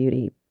clean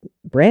beauty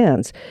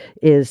brands,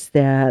 is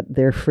that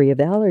they're free of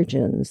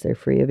allergens, they're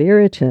free of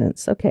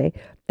irritants. Okay,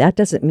 that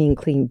doesn't mean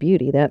clean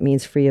beauty. That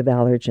means free of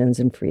allergens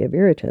and free of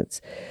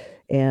irritants.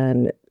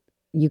 And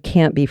you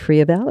can't be free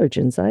of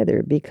allergens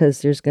either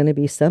because there's going to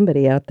be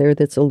somebody out there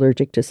that's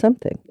allergic to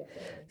something.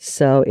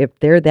 So if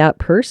they're that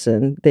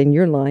person, then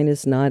your line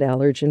is not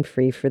allergen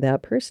free for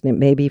that person. It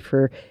may be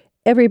for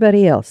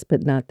everybody else,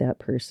 but not that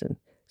person.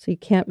 So you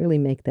can't really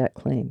make that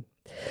claim.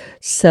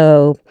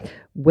 So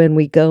when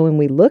we go and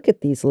we look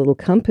at these little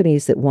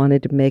companies that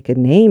wanted to make a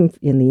name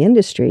in the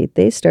industry,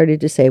 they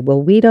started to say,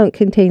 well, we don't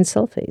contain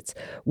sulfates.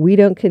 We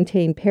don't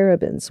contain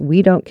parabens.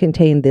 We don't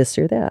contain this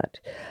or that.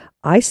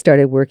 I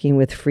started working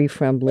with free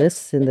from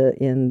lists in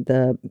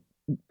the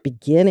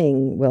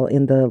beginning, well,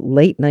 in the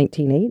late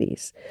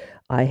 1980s.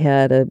 I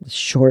had a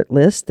short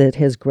list that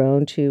has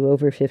grown to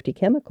over 50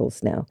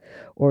 chemicals now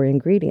or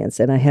ingredients,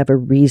 and I have a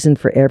reason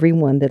for every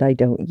one that I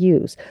don't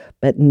use,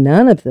 but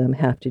none of them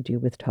have to do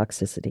with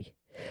toxicity.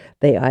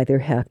 They either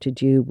have to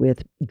do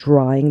with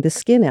drying the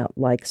skin out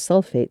like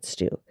sulfates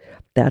do.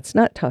 That's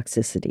not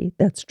toxicity.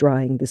 That's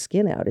drying the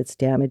skin out. It's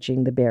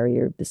damaging the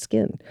barrier of the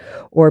skin.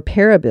 Or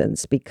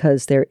parabens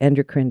because they're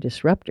endocrine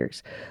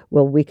disruptors.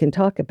 Well, we can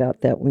talk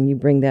about that when you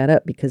bring that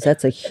up because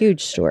that's a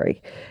huge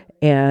story.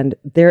 And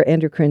they're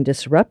endocrine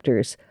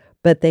disruptors,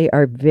 but they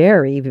are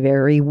very,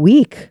 very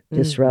weak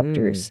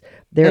disruptors.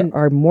 There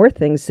are more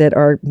things that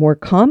are more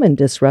common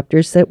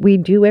disruptors that we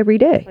do every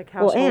day. Like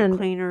household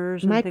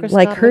cleaners and things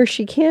like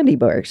Hershey candy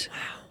bars.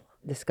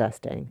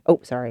 Disgusting. Oh,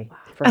 sorry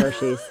for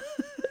Hershey's.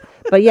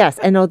 But yes,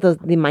 I know the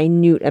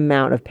minute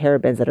amount of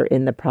parabens that are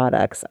in the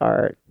products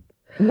are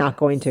not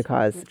going to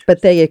cause.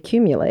 But they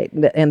accumulate,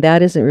 and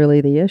that isn't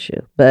really the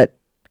issue. But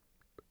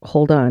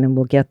hold on, and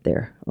we'll get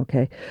there,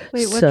 okay?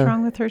 Wait, what's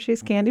wrong with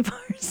Hershey's candy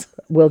bars?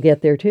 We'll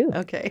get there, too.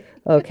 Okay.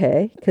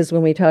 Okay, because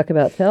when we talk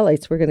about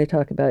phthalates, we're going to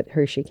talk about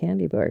Hershey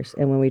candy bars,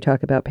 and when we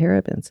talk about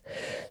parabens.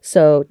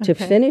 So to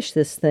finish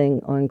this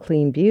thing on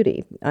clean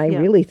beauty, I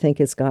really think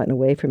it's gotten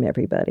away from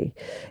everybody.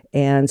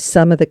 And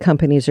some of the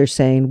companies are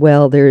saying,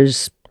 well,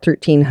 there's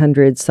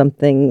 1,300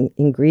 something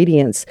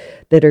ingredients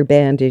that are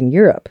banned in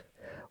Europe.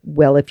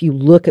 Well, if you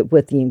look at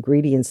what the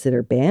ingredients that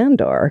are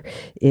banned are,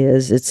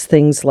 it's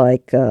things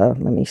like, let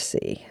me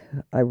see,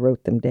 I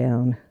wrote them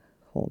down.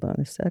 Hold on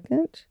a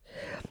second.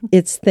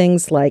 It's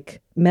things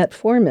like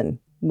metformin,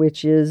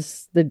 which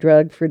is the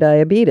drug for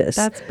diabetes.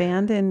 That's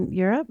banned in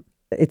Europe?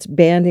 It's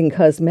banned in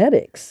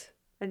cosmetics.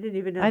 I didn't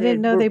even know. I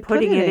didn't know they put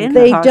putting it it in. in. The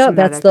They don't. cosmetics.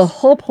 That's the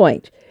whole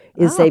point.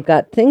 Is they've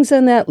got things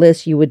on that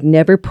list you would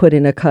never put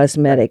in a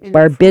cosmetic.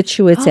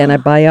 Barbiturates,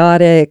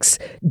 antibiotics,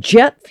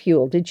 jet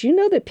fuel. Did you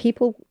know that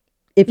people,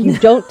 if you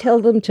don't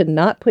tell them to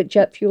not put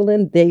jet fuel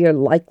in, they are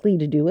likely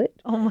to do it?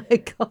 Oh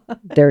my God.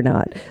 They're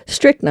not.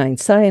 Strychnine,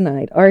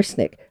 cyanide,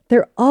 arsenic,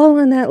 they're all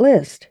on that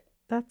list.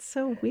 That's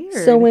so weird.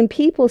 So when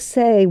people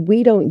say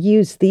we don't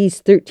use these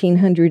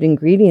 1,300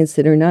 ingredients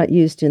that are not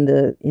used in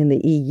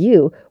the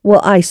EU, well,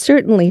 I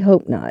certainly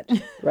hope not.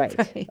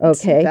 Right.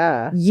 Okay.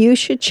 Duh. You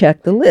should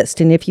check the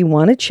list. And if you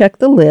want to check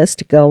the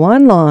list, go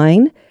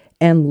online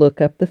and look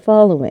up the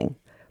following.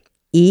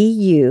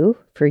 EU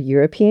for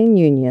European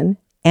Union,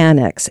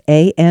 Annex,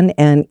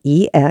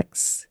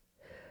 ANNEX,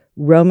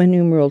 Roman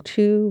numeral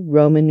 2,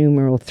 Roman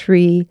numeral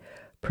 3,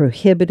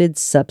 prohibited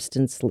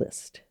substance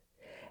list.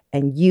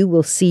 And you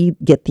will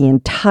get the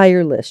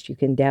entire list. You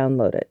can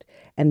download it.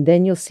 And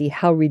then you'll see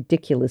how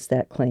ridiculous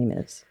that claim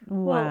is.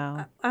 Wow.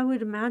 Well, I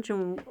would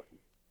imagine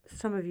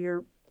some of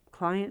your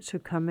clients who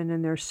come in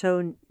and they're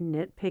so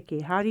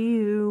nitpicky. How do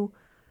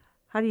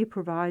you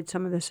provide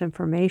some of this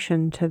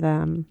information to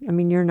them? I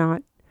mean, you're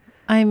not.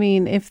 I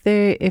mean, if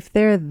they're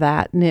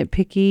that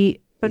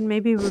nitpicky, But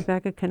maybe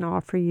Rebecca can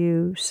offer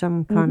you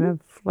some kind of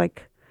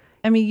like.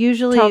 I mean,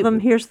 usually Tell them,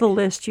 here's the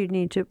list you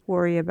need to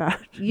worry about.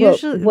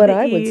 Usually, well, what the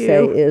I would EU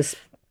say is,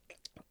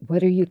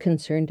 what are you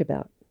concerned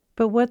about?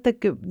 But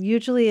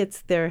usually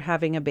it's they're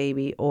having a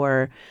baby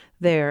or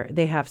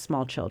they have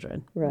small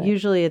children. Right.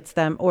 Usually it's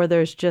them, or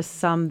there's just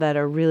some that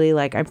are really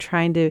like, I'm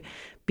trying to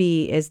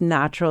be as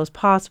natural as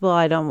possible.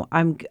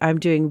 I'm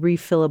doing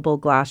refillable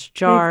glass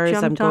jars. They've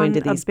I'm jumped going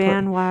on to these a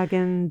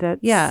bandwagon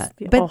that's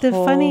But a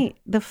whole-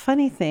 the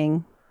funny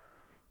thing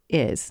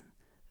is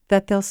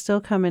that they'll still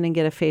come in and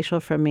get a facial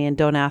from me and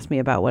don't ask me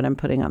about what I'm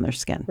putting on their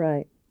skin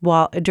Right.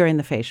 during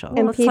the facial.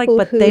 And it's like, people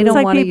but who- they it's don't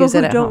like want to people use who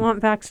it at don't home.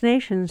 want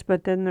vaccinations,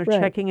 but then they're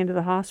Right. checking into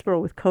the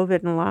hospital with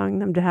COVID and allowing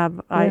them to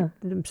have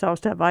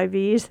themselves to have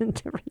IVs and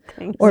different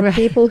things. Or Right.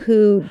 people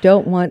who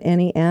don't want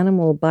any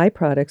animal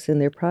byproducts in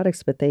their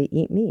products, but they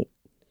eat meat.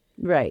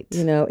 Right.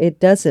 You know, it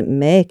doesn't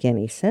make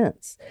any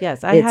sense.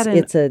 Yes,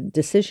 It's a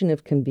decision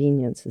of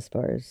convenience as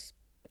far as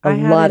a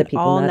lot of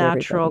people, all not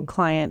natural everybody.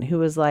 client who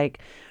was like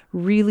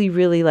really,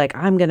 really like,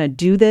 I'm going to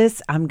do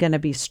this. I'm going to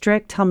be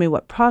strict. Tell me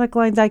what product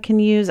lines I can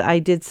use. I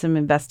did some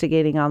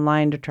investigating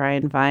online to try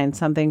and find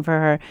something for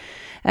her.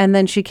 And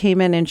then she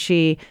came in and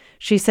she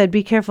said,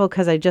 be careful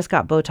because I just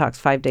got Botox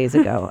 5 days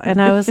ago.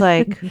 And I was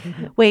like,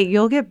 wait,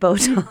 you'll get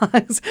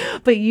Botox,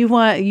 but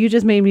you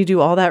just made me do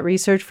all that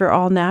research for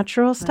all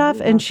natural stuff.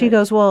 And she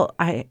goes, well,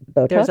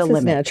 there's a is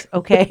limit, natural.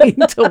 okay,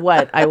 to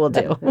what I will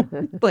do.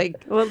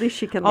 Like, Well, at least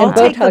she can. I'll And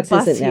take the Botox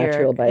bus isn't here.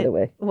 natural, by the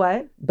way.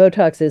 What?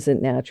 Botox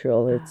isn't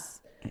natural. It's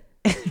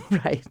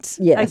Right.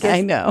 yes.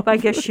 I know. I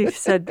guess she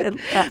said,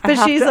 But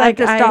she's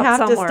like, I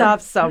have to stop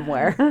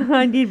somewhere.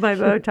 I need my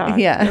Botox.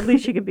 Yeah. At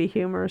least she could be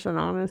humorous and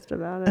honest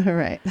about it.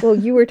 Right. Well,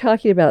 you were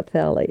talking about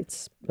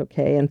phthalates,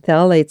 okay? And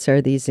phthalates are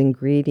these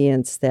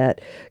ingredients that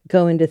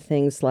go into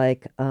things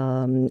like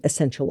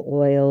essential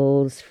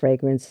oils,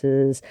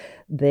 fragrances.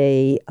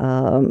 They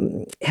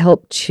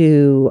help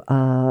to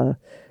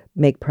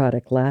make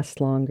product last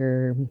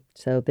longer.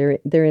 So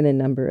they're in a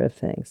number of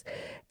things.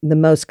 The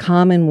most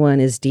common one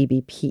is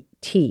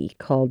DBT,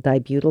 called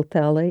dibutyl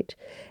phthalate.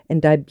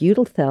 And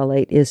dibutyl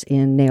phthalate is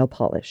in nail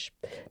polish.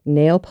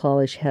 Nail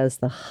polish has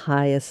the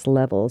highest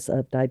levels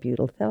of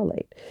dibutyl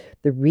phthalate.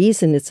 The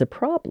reason it's a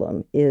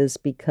problem is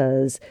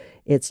because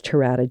it's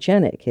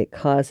teratogenic. It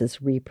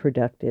causes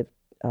reproductive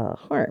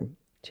harm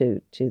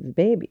to the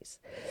babies.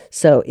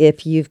 So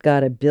if you've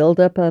got a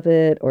buildup of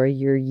it or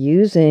you're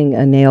using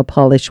a nail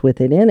polish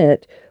with it in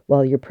it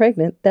while you're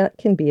pregnant, that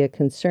can be a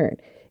concern.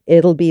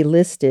 It'll be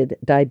listed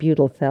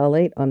dibutyl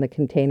phthalate on the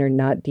container,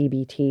 not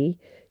DBT.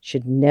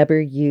 Should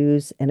never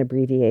use an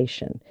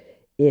abbreviation.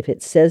 If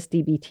it says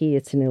DBT,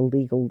 it's an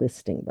illegal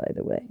listing, by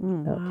the way.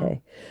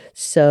 Okay.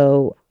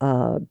 So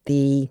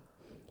the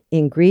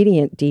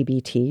ingredient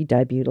DBT,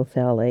 dibutyl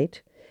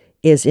phthalate,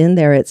 is in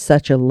there at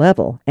such a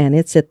level, and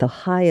it's at the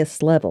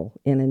highest level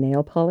in a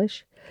nail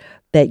polish,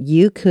 that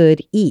you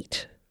could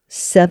eat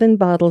 7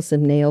 bottles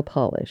of nail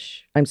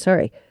polish. I'm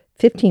sorry,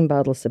 15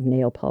 bottles of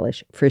nail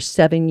polish for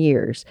 7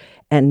 years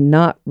and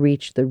not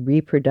reach the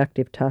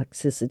reproductive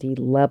toxicity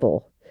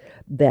level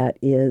that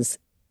is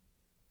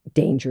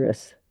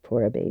dangerous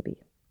for a baby.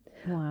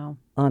 Wow.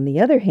 On the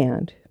other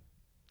hand,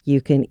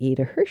 you can eat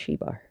a Hershey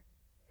bar.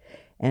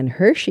 And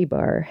Hershey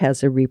bar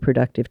has a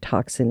reproductive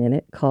toxin in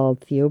it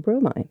called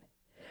theobromine.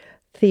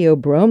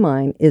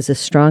 Theobromine is a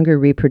stronger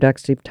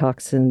reproductive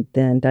toxin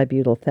than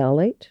dibutyl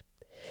phthalate.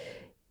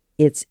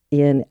 It's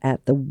in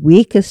at the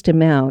weakest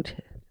amount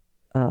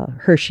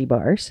Hershey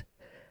bars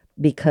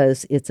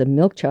because it's a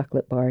milk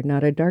chocolate bar,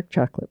 not a dark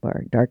chocolate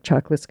bar. Dark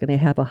chocolate's going to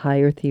have a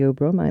higher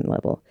theobromine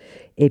level.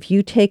 If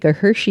you take a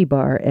Hershey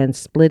bar and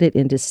split it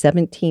into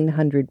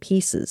 1,700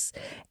 pieces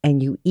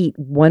and you eat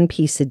one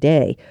piece a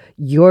day,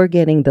 you're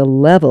getting the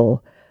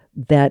level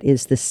that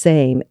is the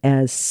same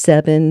as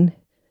 15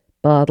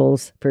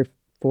 bottles for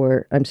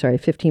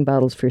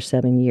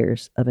 7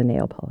 years of a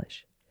nail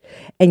polish.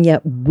 And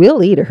yet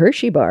we'll eat a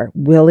Hershey bar.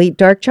 We'll eat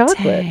dark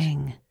chocolate.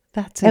 Dang.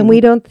 That's and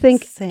we don't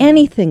think insane.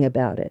 anything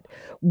about it.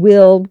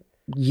 We'll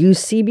use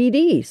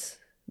CBDs.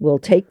 We'll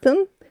take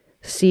them.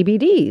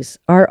 CBDs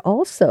are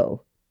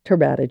also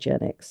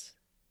teratogenics,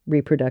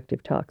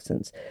 reproductive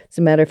toxins. As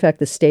a matter of fact,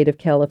 the state of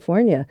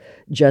California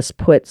just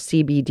put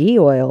CBD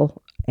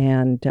oil,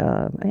 and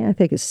I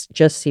think it's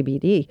just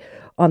CBD,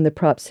 on the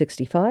Prop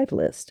 65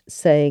 list,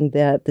 saying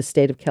that the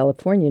state of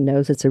California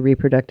knows it's a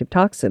reproductive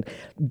toxin.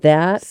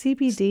 That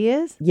CBD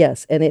is?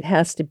 Yes, and it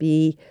has to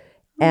be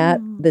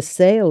at the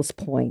sales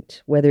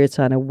point, whether it's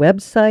on a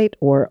website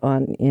or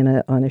on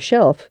a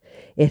shelf.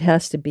 It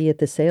has to be at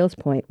the sales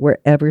point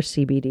wherever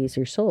CBDs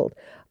are sold,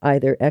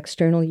 either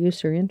external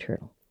use or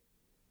internal.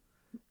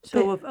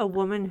 So if a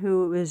woman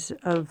who is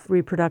of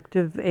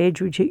reproductive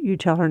age, would you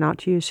tell her not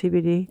to use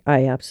CBD?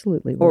 I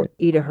absolutely would. Or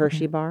eat a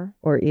Hershey bar?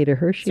 Or eat a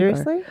Hershey bar.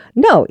 Seriously?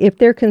 No, if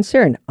they're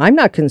concerned. I'm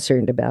not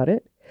concerned about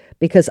it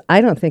because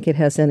I don't think it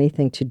has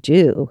anything to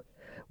do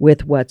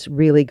with what's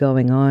really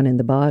going on in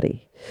the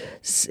body.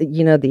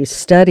 You know, these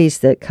studies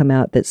that come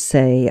out that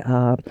say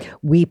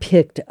we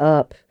picked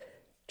up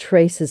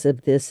traces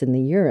of this in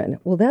the urine.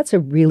 Well, that's a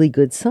really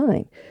good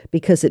sign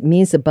because it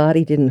means the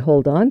body didn't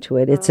hold on to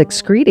it. It's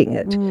excreting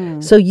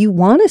it. So you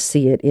want to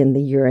see it in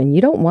the urine.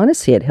 You don't want to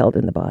see it held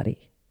in the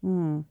body.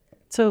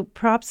 So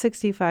Prop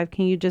 65,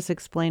 can you just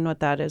explain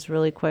what that is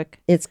really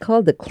quick? It's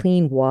called the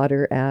Clean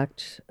Water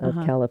Act of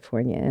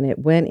California, and it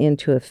went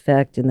into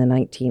effect in the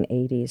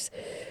 1980s.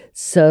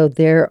 So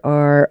there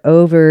are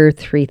over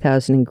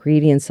 3,000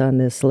 ingredients on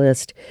this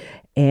list,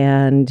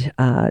 and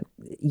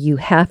you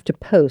have to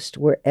post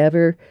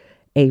wherever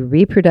a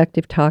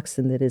reproductive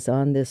toxin that is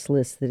on this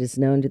list that is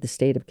known to the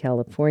state of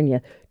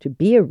California to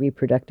be a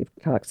reproductive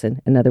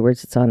toxin, in other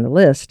words, it's on the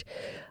list,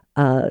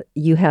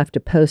 you have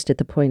to post at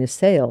the point of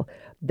sale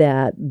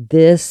that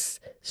this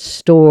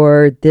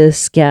store,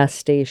 this gas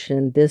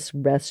station, this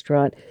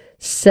restaurant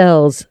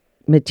sells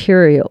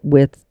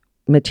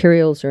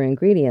materials or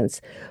ingredients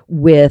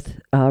with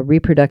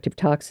reproductive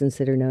toxins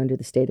that are known to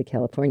the state of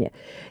California.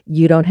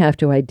 You don't have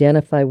to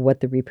identify what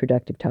the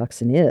reproductive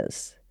toxin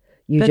is.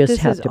 You just have to post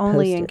it. But this is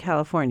only in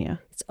California.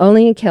 It's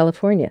only in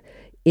California.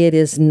 It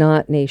is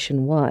not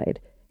nationwide.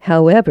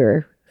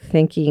 However,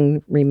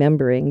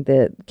 remembering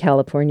that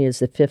California is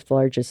the 5th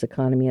largest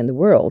economy in the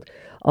world,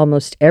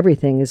 almost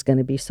everything is going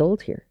to be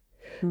sold here.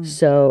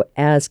 So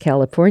as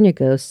California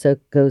goes, so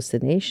goes the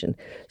nation.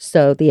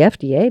 So the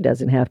FDA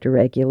doesn't have to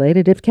regulate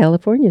it if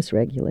California's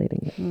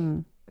regulating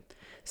it.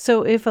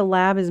 So if a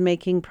lab is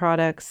making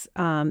products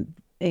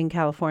in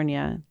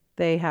California,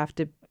 they have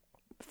to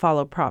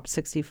follow Prop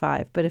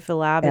 65. But if a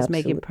lab is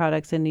making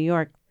products in New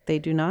York, they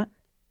do not?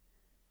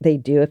 They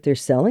do if they're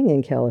selling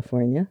in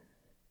California.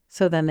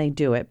 So then they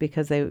do it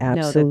because they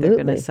know that they're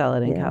going to sell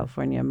it in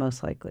California,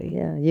 most likely.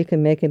 Yeah, you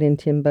can make it in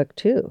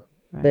Timbuktu.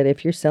 Right. But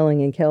if you're selling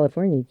in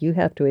California, you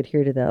have to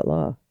adhere to that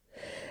law.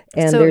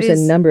 And there's a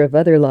number of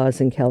other laws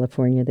in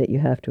California that you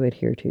have to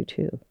adhere to,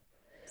 too.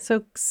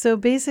 So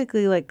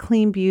basically, like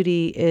clean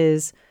beauty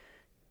is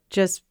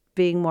just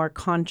being more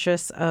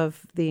conscious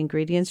of the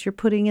ingredients you're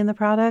putting in the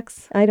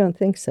products? I don't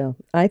think so.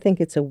 I think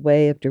it's a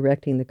way of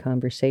directing the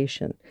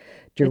conversation.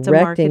 It's a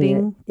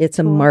marketing It's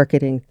a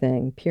marketing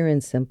thing, pure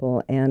and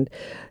simple. And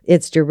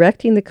it's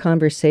directing the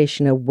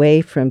conversation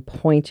away from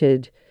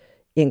pointed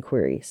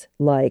inquiries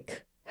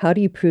like, how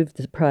do you prove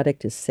the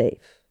product is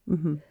safe?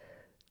 Mm-hmm.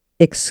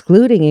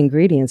 Excluding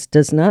ingredients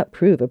does not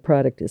prove a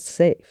product is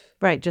safe.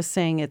 Right, just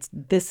saying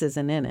this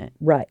isn't in it.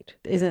 Right.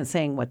 Isn't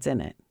saying what's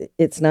in it.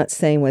 It's not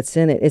saying what's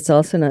in it. It's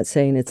also not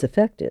saying it's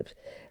effective.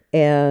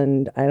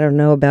 And I don't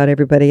know about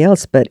everybody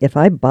else, but if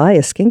I buy a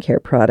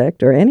skincare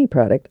product or any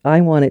product,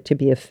 I want it to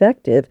be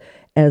effective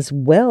as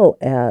well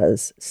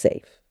as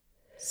safe.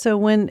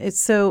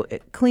 So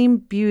clean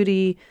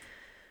beauty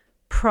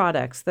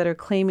products that are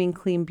claiming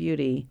clean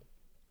beauty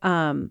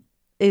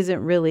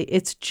isn't really,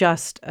 it's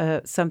just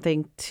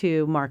something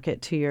to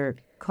market to your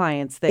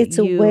clients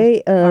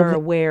that are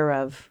aware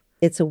of.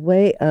 It's a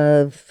way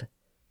of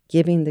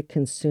giving the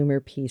consumer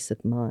peace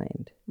of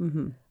mind.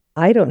 Mm-hmm.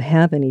 I don't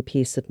have any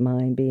peace of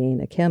mind being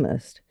a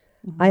chemist.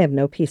 I have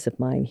no peace of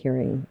mind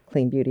hearing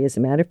clean beauty. As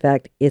a matter of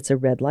fact, it's a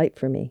red light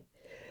for me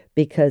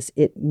because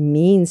it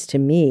means to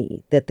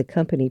me that the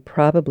company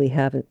probably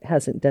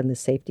hasn't done the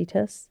safety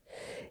tests.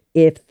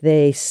 If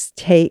they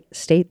state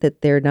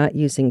that they're not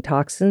using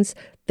toxins,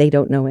 they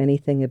don't know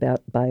anything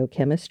about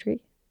biochemistry.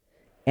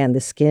 And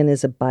the skin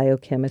is a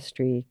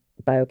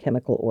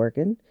biochemical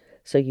organ,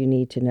 so you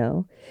need to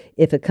know.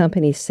 If a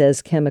company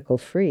says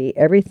chemical-free,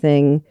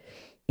 everything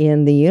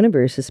in the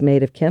universe is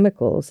made of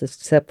chemicals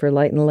except for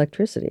light and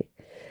electricity.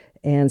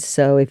 And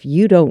so if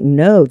you don't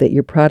know that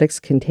your products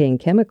contain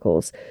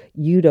chemicals,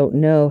 you don't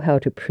know how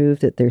to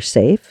prove that they're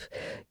safe.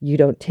 You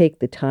don't take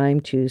the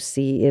time to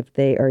see if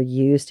they are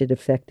used at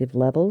effective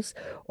levels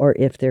or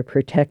if they're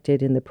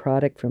protected in the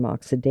product from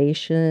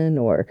oxidation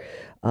or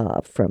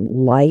from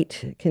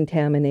light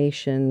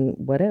contamination,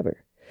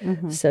 whatever.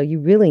 So you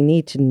really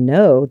need to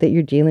know that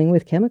you're dealing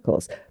with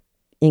chemicals.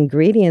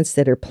 Ingredients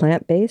that are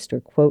plant-based or,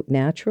 quote,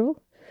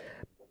 natural,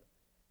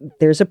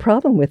 there's a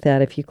problem with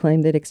that if you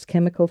claim that it's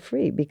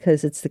chemical-free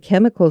because it's the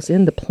chemicals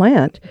in the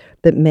plant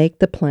that make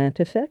the plant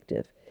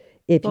effective.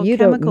 If you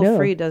don't know,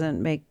 chemical-free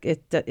doesn't make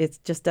it. It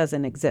just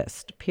doesn't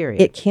exist.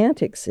 Period. It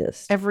can't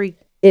exist.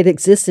 It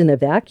exists in a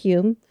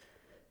vacuum.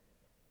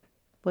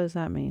 What does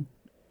that mean?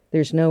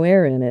 There's no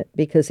air in it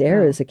because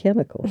air is a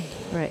chemical.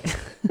 Right.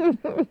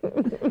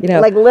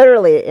 Like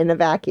literally in a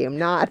vacuum,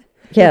 not.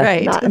 Yeah,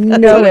 right.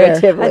 No air.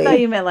 I thought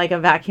you meant like a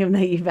vacuum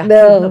that you vacuum.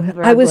 No,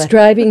 I was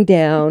driving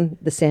down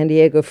the San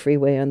Diego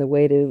freeway on the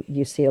way to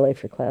UCLA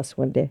for class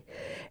one day,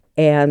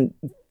 and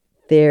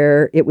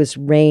it was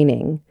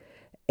raining,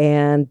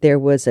 and there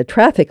was a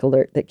traffic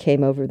alert that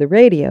came over the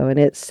radio, and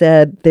it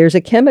said, "There's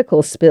a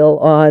chemical spill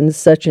on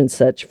such and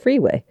such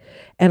freeway."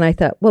 And I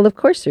thought, well, of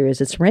course there is.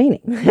 It's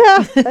raining.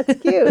 Yeah,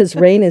 that's cute. Because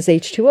rain is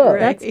H2O. Right.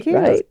 That's cute.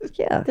 Right?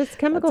 Yeah. There's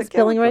chemicals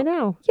spilling right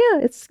now. Yeah,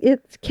 it's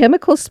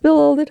chemicals spill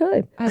all the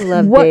time. I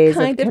love what days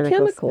kind of of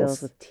chemicals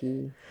chemicals? with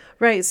tea.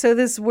 Right. So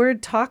this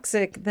word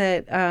toxic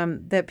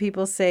that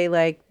people say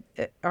like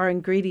are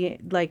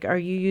are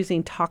you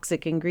using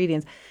toxic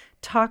ingredients?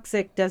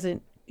 Toxic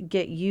doesn't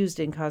get used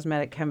in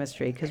cosmetic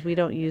chemistry because we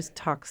don't use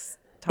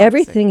toxic.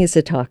 Everything is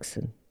a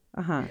toxin.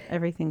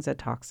 Everything's a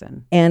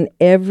toxin. And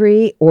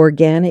every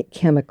organic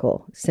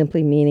chemical,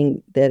 simply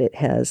meaning that it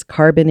has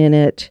carbon in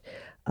it,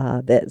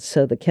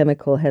 so the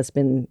chemical has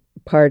been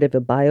part of a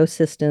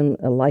biosystem,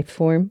 a life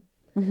form,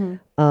 they're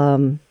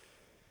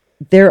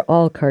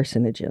all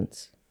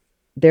carcinogens.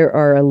 There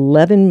are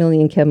 11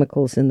 million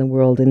chemicals in the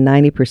world, and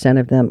 90%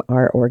 of them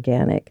are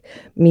organic,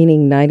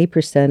 meaning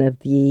 90% of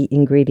the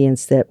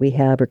ingredients that we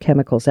have or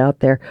chemicals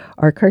out there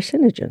are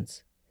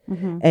carcinogens.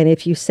 And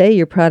if you say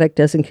your product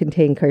doesn't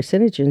contain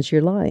carcinogens,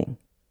 you're lying.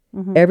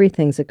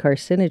 Everything's a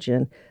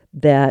carcinogen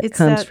that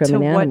comes from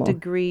an animal. To what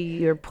degree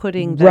you're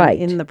putting them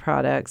in the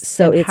products,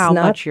 so and it's how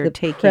not much you're the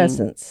taking.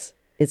 Presence.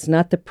 It's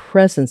not the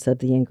presence of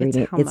the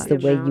ingredient. It's the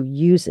way you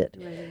use it.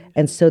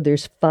 And so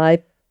there's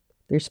five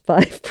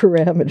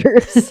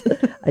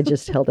parameters. I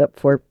just held up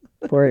four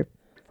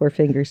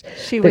fingers.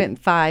 She went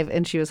 5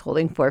 and she was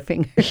holding 4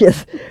 fingers.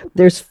 Yes.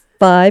 There's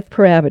 5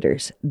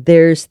 parameters.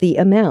 There's the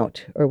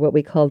amount, or what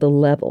we call the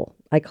level.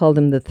 I call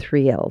them the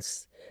 3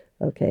 L's.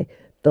 Okay.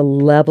 The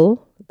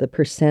level, the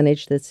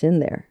percentage that's in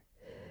there.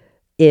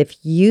 If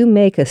you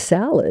make a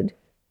salad,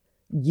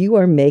 you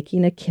are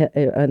making a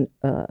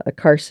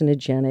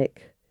carcinogenic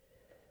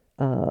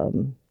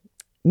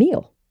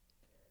meal.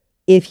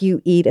 If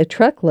you eat a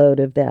truckload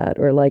of that,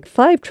 or like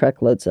 5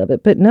 truckloads of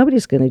it, but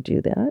nobody's going to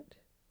do that,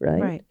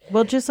 right? Right.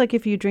 Well, just like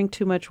if you drink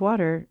too much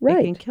water,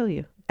 it can kill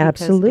you.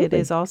 Absolutely. It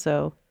is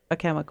also a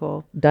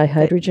chemical.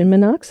 Dihydrogen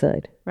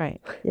monoxide. Right.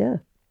 Yeah.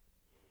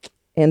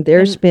 And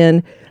there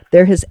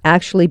has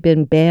actually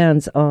been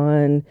bans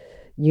on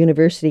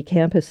university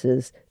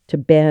campuses to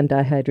ban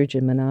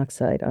dihydrogen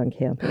monoxide on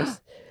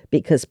campus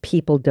because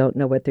people don't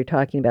know what they're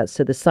talking about.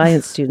 So the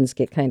science students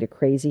get kind of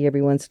crazy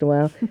every once in a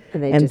while,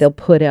 and they'll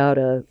put out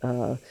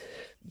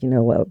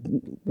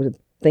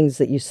things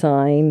that you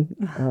sign.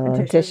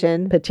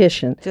 Petition.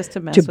 Just to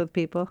mess with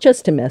people.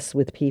 Just to mess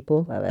with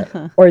people. Love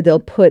it. Or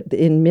they'll put,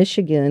 in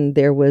Michigan,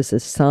 there was a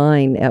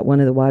sign at one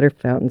of the water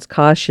fountains,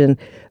 caution,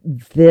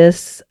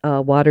 this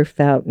water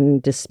fountain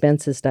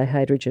dispenses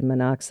dihydrogen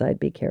monoxide,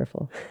 be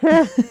careful.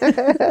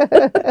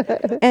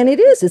 And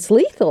it's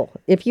lethal.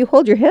 If you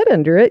hold your head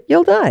under it,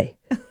 you'll die.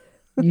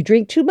 You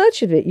drink too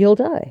much of it, you'll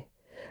die.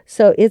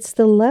 So it's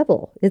the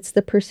level, it's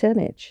the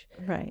percentage.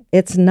 Right.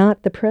 It's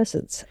not the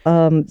presence.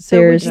 So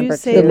there's would you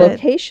say the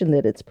location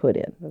that it's put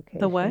in.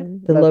 The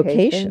what? The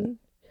location.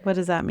 What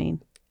does that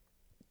mean?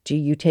 Do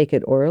you take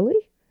it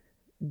orally?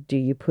 Do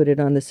you put it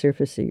on the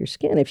surface of your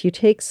skin? If you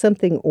take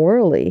something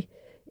orally,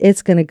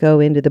 it's going to go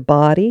into the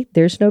body.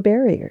 There's no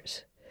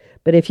barriers.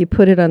 But if you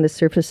put it on the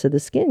surface of the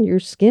skin, your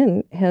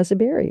skin has a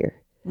barrier.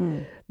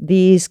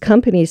 These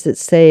companies that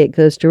say it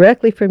goes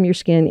directly from your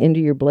skin into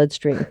your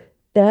bloodstream,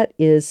 that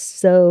is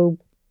so,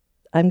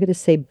 I'm going to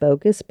say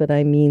bogus, but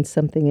I mean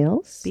something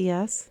else.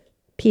 BS?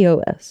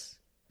 POS.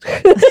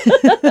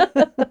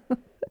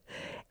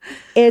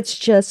 It's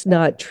just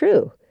not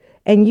true.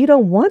 And you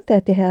don't want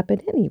that to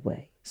happen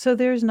anyway. So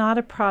there's not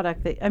a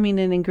product an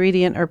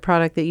ingredient or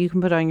product that you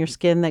can put on your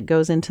skin that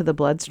goes into the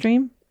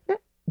bloodstream?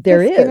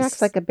 There The skin is.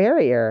 acts like a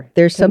barrier.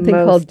 There's to something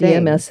most called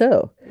things.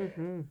 DMSO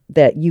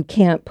that you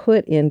can't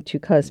put into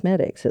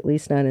cosmetics, at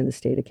least not in the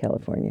state of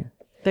California.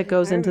 That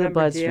goes into the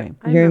bloodstream.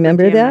 I You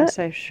remember that?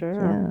 DMSA, sure.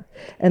 Yeah.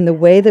 And the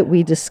way that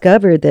we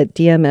discovered that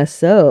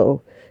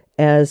DMSO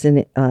as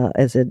an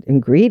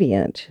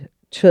ingredient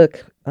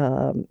took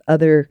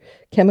other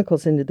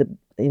chemicals into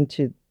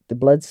the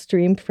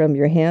bloodstream from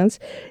your hands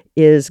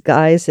is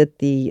guys at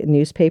the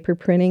newspaper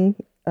printing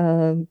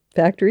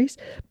factories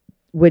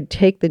would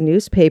take the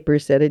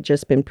newspapers that had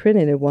just been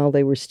printed, and while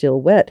they were still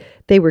wet,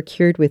 they were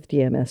cured with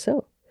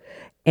DMSO.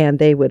 And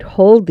they would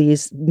hold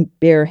these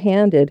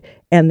barehanded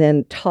and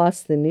then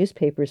toss the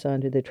newspapers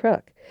onto the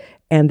truck.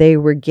 And they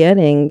were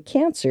getting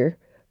cancer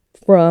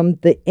from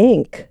the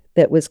ink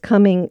that was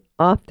coming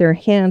off their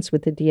hands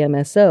with the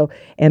DMSO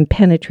and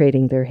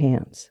penetrating their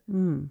hands.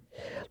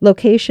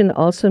 Location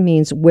also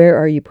means where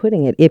are you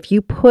putting it? If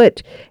you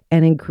put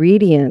an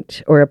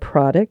ingredient or a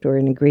product or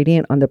an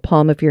ingredient on the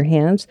palm of your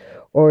hands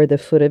or the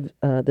foot of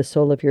the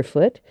sole of your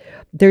foot,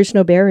 there's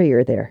no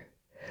barrier there.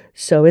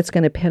 So it's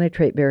going to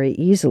penetrate very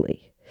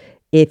easily.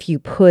 If you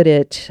put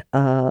it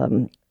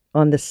on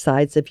the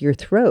sides of your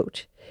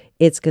throat,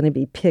 it's going to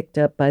be picked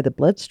up by the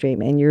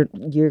bloodstream, and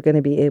you're going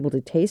to be able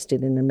to taste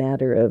it in a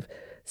matter of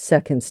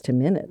seconds to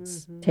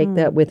minutes. Take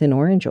that with an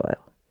orange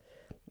oil.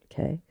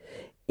 Okay.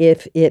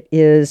 If it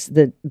is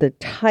the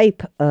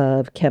type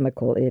of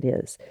chemical it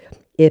is,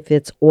 if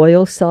it's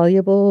oil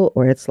soluble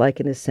or it's like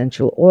an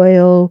essential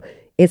oil,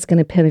 it's going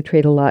to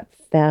penetrate a lot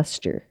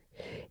faster.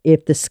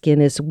 If the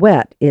skin is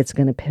wet, it's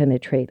going to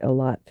penetrate a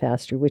lot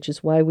faster, which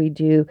is why we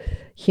do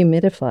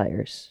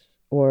humidifiers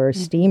or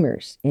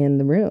steamers in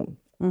the room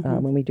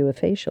when we do a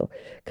facial,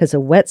 because a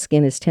wet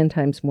skin is 10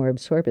 times more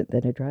absorbent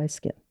than a dry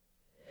skin.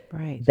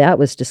 Right. That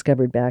was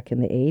discovered back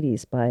in the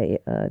 80s by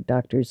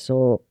Dr.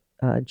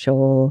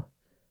 Joel.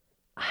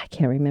 I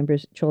can't remember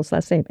Joel's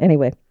last name.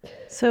 Anyway,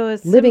 So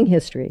it's living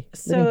history.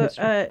 So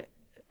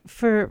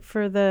for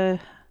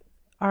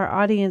our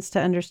audience to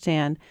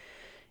understand,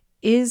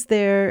 is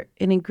there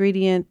an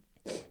ingredient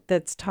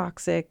that's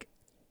toxic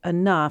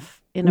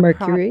enough in a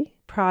Mercury?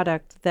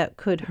 product that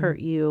could hurt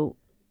you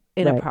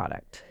in a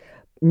product?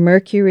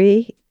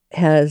 Mercury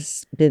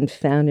has been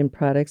found in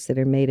products that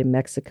are made in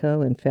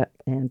Mexico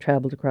and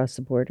traveled across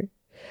the border.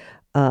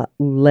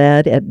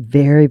 Lead at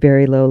very,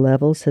 very low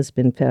levels has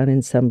been found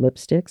in some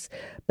lipsticks,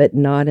 but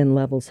not in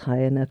levels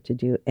high enough to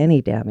do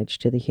any damage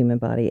to the human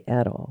body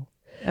at all.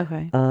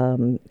 Okay.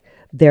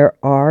 There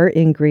are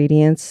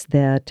ingredients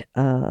that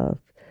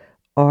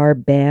are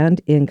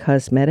banned in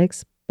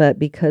cosmetics, but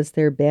because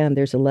they're banned,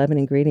 there's 11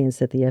 ingredients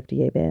that the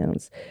FDA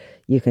bans.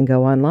 You can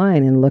go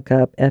online and look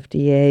up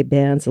FDA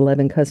bans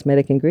 11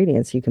 cosmetic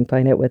ingredients. You can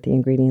find out what the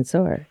ingredients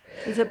are.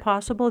 Is it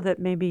possible that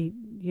maybe,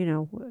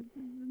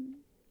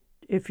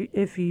 if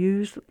you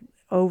use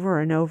over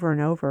and over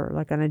and over,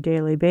 like on a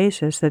daily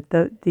basis,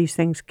 that these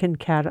things can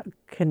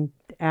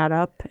add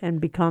up and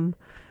become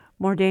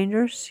more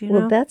dangerous?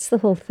 Well, that's the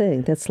whole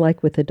thing. That's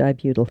like with the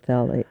dibutyl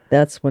phthalate.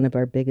 That's one of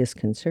our biggest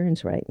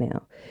concerns right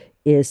now,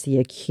 is the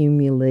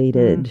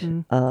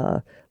accumulated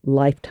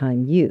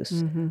lifetime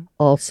use,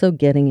 also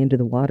getting into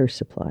the water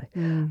supply.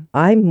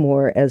 I'm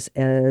more, as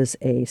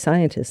a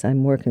scientist, I'm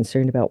more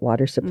concerned about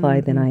water supply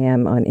than I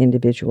am on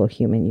individual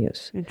human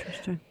use.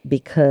 Interesting.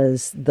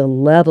 Because the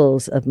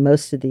levels of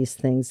most of these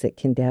things that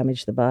can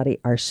damage the body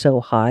are so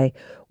high,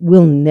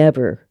 we'll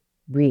never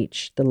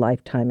reach the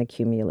lifetime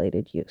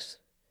accumulated use.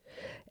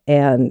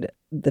 And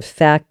the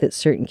fact that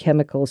certain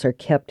chemicals are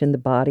kept in the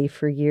body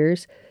for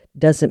years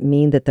doesn't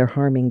mean that they're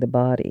harming the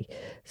body.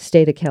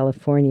 State of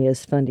California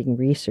is funding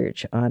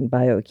research on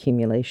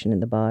bioaccumulation in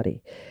the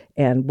body.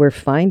 And we're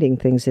finding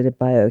things that have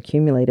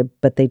bioaccumulated,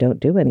 but they don't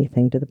do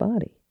anything to the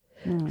body.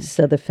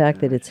 So the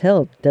fact that it's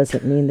held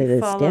doesn't mean that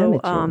it's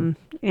damaging.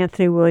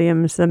 Anthony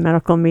Williams, the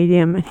medical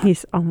medium, and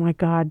he's, oh my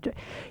God,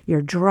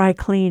 you're dry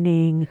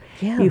cleaning,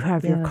 you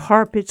have your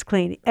carpets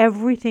clean,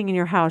 everything in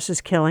your house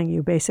is killing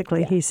you,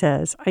 basically, he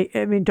says.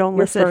 I mean, don't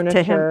Your listen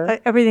to him.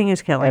 furniture, Everything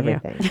is killing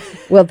everything. you.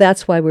 Well,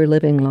 that's why we're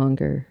living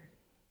longer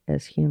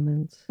as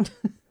humans.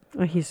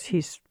 Well,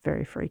 he's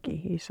very freaky.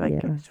 He's like,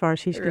 Yeah. as far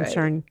as he's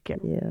concerned,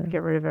 get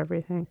rid of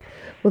everything.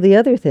 Well, the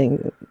other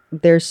thing,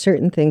 there's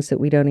certain things that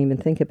we don't even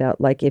think about.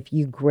 Like if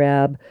you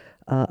grab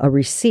a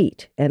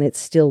receipt and it's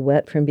still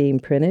wet from being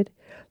printed,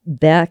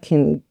 that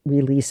can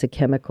release a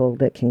chemical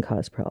that can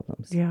cause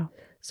problems. Yeah,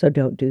 So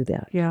don't do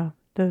that. yeah.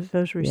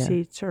 Those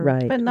receipts are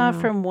Right. But not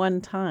from one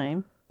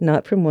time.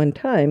 Not from one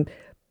time,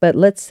 but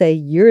let's say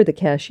you're the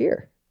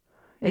cashier.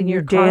 And you're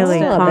you're daily,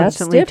 Oh, that's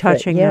constantly different,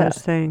 touching yeah. those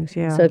things.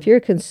 Yeah. So if you're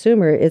a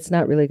consumer, it's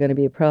not really going to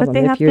be a problem but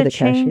they if have you're to the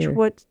change cashier.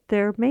 what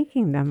they're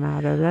making them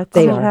out of. That's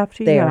They they'll are. have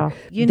to. They yeah. are.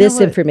 You know This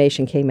what?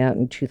 information came out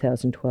in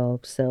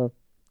 2012, so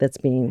that's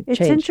being It's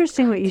changed.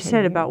 interesting what you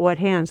said about wet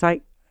hands.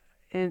 Like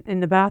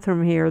in the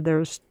bathroom here,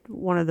 there's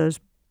one of those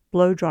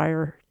blow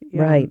dryer.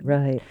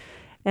 Right.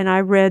 And I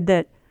read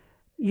that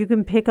you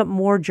can pick up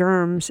more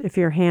germs if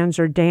your hands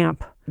are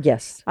damp.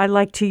 Yes. I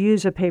like to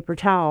use a paper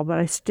towel, but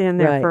I stand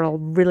there Right. for a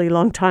really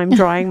long time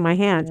drying my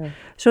hands.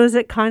 So is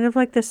it kind of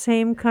like the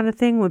same kind of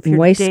thing with your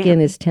Moist damp?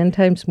 skin is 10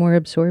 times more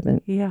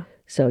absorbent. Yeah.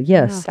 So,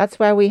 yes. That's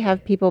why we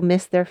have people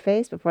mist their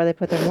face before they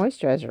put their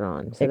moisturizer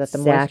on, so that the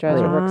Exactly.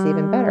 moisturizer works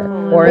even better.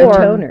 Or a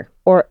toner.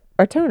 Or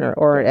a toner,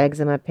 or an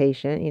eczema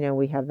patient.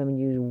 We have them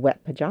use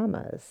wet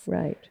pajamas.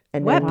 Right.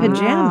 And Wet then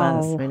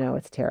pajamas. I know,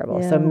 it's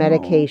terrible. Yeah. So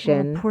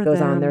medication poor goes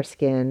on them. their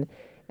skin,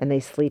 and they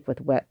sleep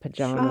with wet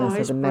pajamas, so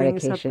Always the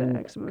brings up the medication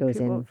eczema goes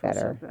people. in I feel so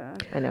better.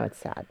 bad. I know, it's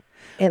sad.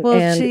 And, Well,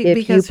 and she- if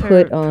you because her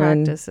put on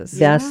practices-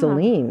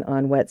 Vaseline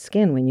on wet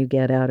skin when you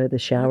get out of the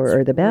shower That's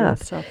or the real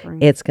bath,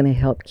 suffering. it's going to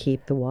help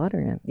keep the water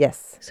in.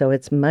 Yes. So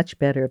it's much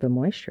better of a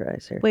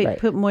moisturizer. Wait, Right.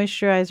 put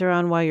moisturizer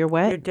on while you're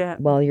wet?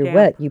 While you're damp.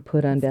 wet, you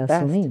put on It's the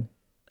best. Vaseline.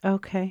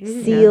 Okay. You didn't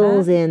know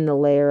Seals that? in the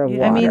layer of You-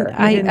 water. I mean,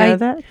 You didn't know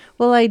that?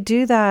 Well, I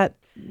do that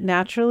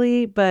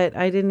naturally, but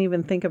I didn't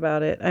even think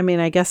about it. I mean,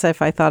 I guess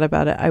if I thought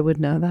about it, I would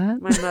know that.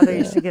 My mother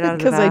used to get out of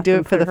the 'Cause I bath do and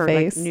it for put the her,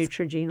 face. like,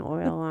 Neutrogena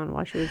oil on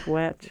while she was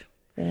wet.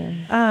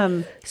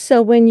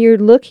 So when you're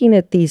looking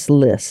at these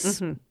lists,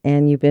 Mm-hmm.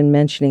 and you've been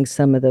mentioning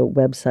some of the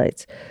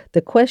websites,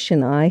 the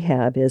question I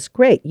have is,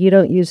 great, you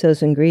don't use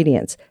those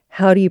ingredients.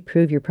 How do you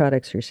prove your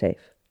products are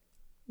safe?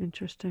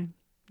 Interesting.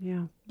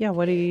 Yeah. Yeah,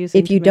 what are you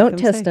using? If you to make don't them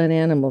test safe? on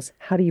animals,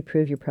 how do you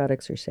prove your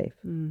products are safe?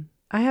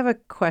 I have a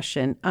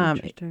question.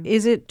 Interesting.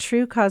 Is it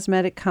true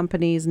cosmetic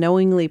companies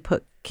knowingly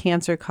put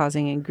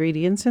cancer-causing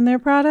ingredients in their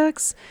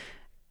products?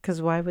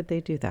 Because why would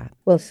they do that?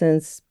 Well,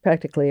 since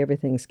practically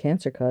everything's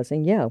cancer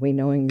causing, yeah, we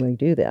knowingly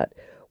do that.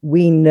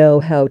 We know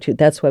how to,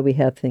 that's why we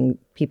have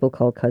people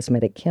called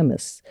cosmetic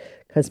chemists.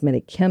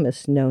 Cosmetic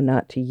chemists know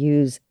not to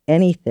use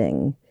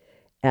anything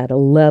at a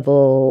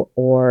level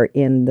or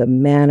in the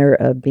manner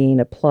of being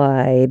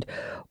applied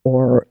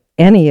or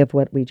any of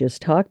what we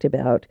just talked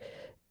about,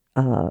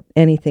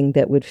 anything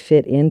that would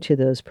fit into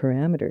those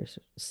parameters.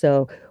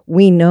 So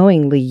we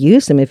knowingly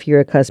use them. If you're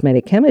a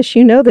cosmetic chemist,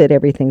 you know that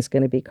everything's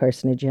going to be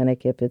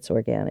carcinogenic if it's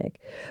organic,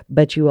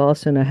 but you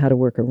also know how to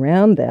work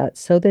around that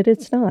so that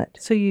it's not.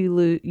 So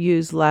you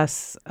use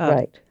less.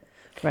 Right.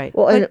 Right.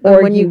 Well, and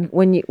or when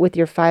you with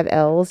your 5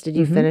 L's, did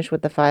you finish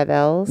with the 5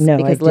 L's? No, I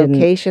because didn't.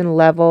 location,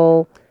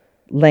 level,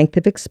 Length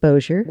of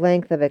exposure.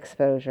 length of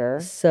exposure.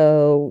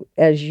 So,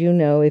 as you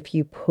know, if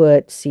you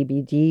put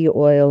CBD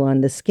oil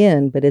on the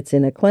skin, but it's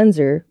in a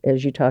cleanser,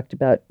 as you talked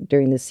about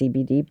during the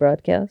CBD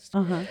broadcast,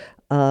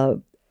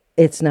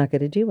 it's not going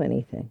to do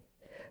anything.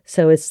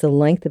 So, it's the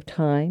length of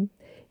time,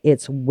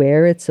 it's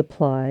where it's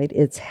applied,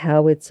 it's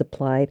how it's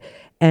applied,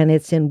 and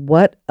it's in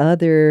what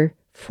other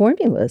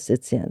formulas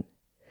it's in.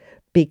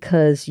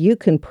 Because you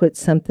can put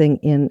something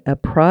in a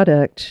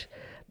product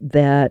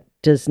that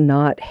does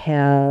not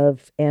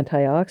have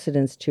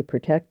antioxidants to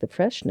protect the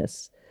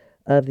freshness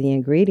of the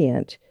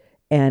ingredient,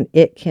 and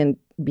it can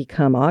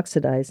become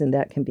oxidized, and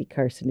that can be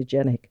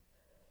carcinogenic.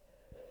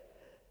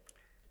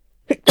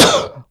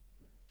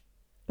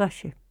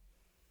 Bless you.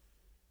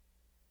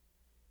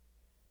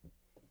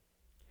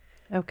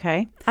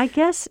 Okay. I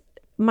guess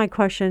my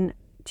question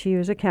to you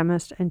as a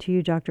chemist and to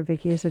you, Dr.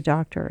 Vicky, as a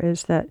doctor,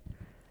 is that,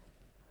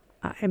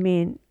 I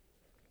mean,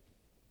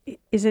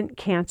 isn't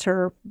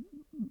cancer,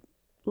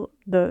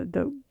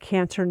 the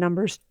cancer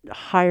numbers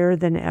higher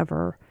than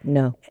ever?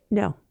 No.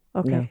 No.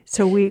 Okay. No.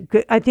 So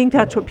I think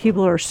that's what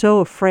people are so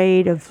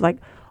afraid of, like,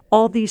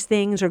 all these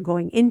things are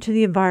going into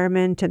the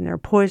environment and they're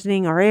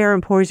poisoning our air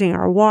and poisoning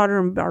our water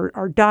and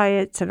our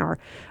diets and our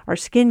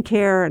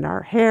skincare and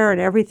our hair and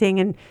everything.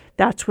 And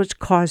that's what's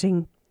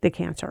causing the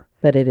cancer.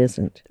 But it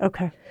isn't.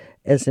 Okay.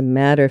 As a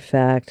matter of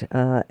fact,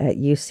 at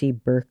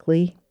UC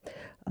Berkeley,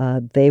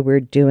 they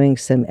were doing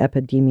some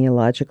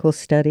epidemiological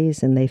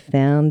studies, and they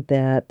found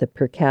that the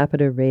per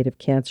capita rate of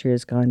cancer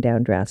has gone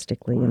down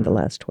drastically in the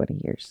last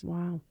 20 years.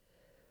 Wow.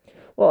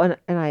 Well,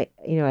 and I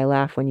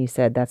laugh when you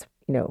said that's,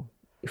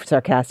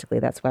 sarcastically,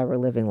 that's why we're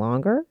living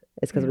longer.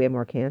 It's because we have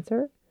more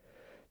cancer.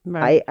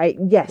 Right.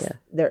 Yes,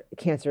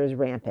 cancer is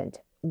rampant.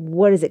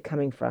 What is it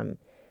coming from?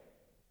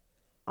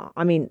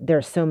 I mean,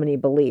 there's so many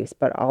beliefs,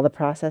 but all the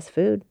processed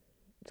food,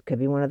 it could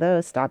be one of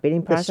those. Stop eating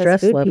The processed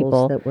stress food, levels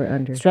people. that we're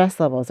under. Stress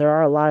levels. There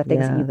are a lot of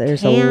things Yeah, that you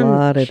there's a can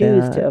lot of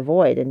choose that. to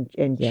avoid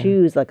and Yeah.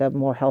 choose like a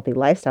more healthy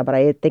lifestyle. But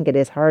I think it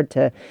is hard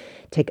to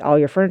take all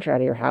your furniture out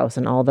of your house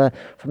and all the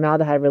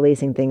formaldehyde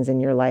releasing things in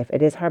your life.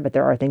 It is hard, but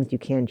there are things you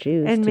can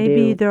choose And to maybe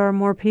do. there are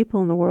more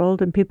people in the world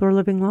and people are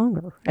living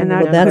longer. And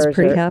that, the That's numbers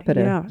per are-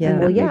 capita. Yeah, Yeah. and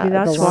Well, maybe yeah,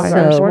 that's the why longer,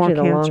 there's more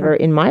unfortunately, the cancer. longer,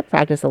 in my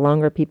practice, the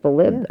longer people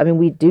live. Yeah. I mean,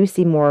 we do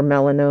see more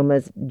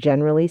melanomas,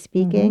 generally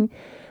speaking,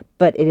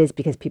 but it is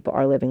because people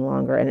are living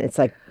longer. And it's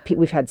like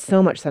we've had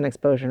so much sun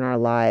exposure in our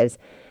lives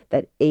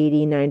that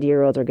 80,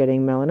 90-year-olds are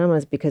getting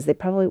melanomas because they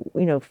probably,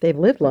 They've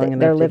lived long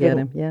they're enough to get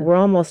them. Yeah. We're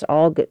almost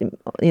all good.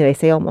 They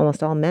say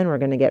almost all men are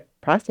going to get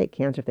prostate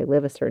cancer if they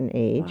live a certain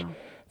age. Wow.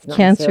 It's not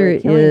Cancer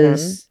necessarily killing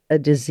is a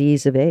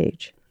disease of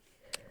age.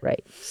 them.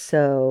 Right.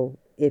 So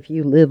if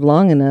you live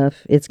long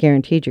enough, it's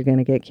guaranteed you're going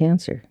to get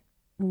cancer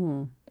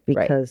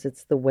because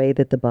it's the way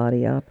that the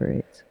body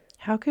operates.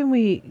 How can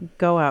we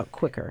go out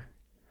quicker?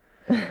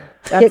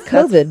 Get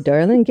COVID,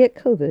 darling. Get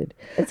COVID.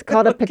 It's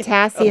called a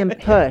potassium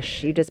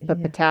push. You just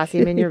put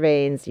potassium in your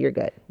veins, you're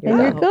good.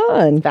 You're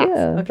gone. Fast.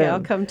 Yeah. Okay, I'll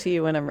come to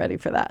you when I'm ready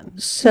for that.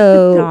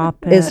 So,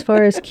 Stop it. as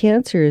far as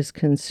cancer is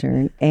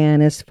concerned,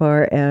 and as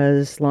far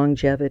as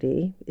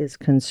longevity is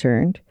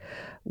concerned,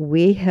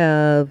 we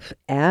have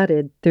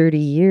added 30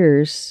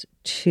 years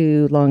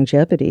to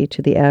longevity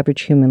to the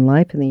average human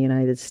life in the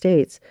United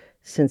States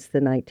since the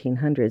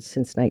 1900s.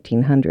 Since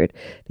 1900,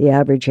 the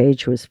average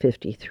age was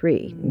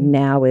 53.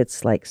 Now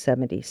it's like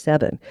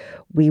 77.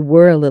 We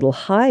were a little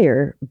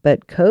higher,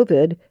 but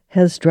COVID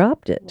has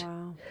dropped it.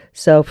 Wow.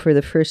 So for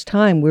the first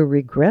time, we're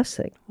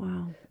regressing.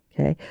 Wow.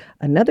 Okay.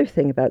 Another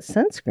thing about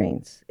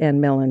sunscreens and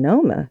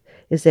melanoma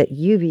is that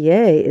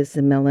UVA is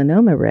the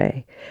melanoma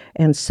ray.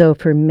 And so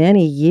for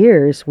many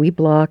years, we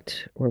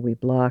reduced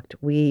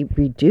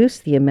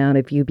the amount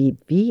of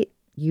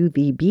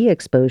UVB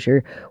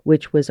exposure,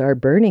 which was our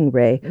burning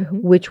ray,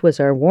 which was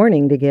our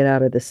warning to get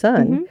out of the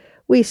sun.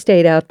 We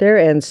stayed out there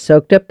and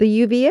soaked up the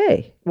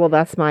UVA. Well,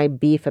 that's my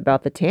beef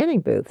about the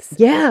tanning booths.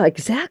 Yeah,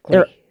 exactly.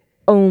 They're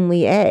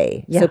only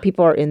A. Yeah. So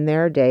people are in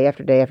there day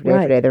after day after day Right.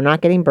 after day. They're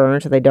not getting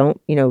burned, so they don't,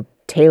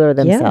 tailor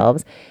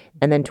themselves.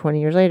 And then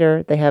 20 years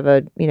later, they have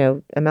a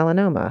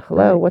melanoma.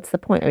 Hello, what's the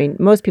point? I mean,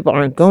 most people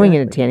aren't going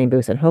into tanning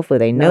booths, and hopefully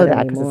they know Not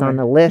that because it's on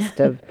the anymore. list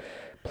of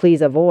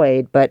please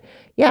avoid. But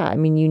yeah, I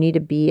mean, you need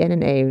a B and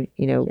an A,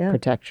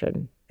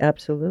 protection.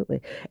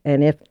 Absolutely.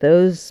 And if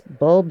those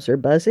bulbs are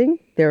buzzing,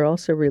 they're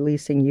also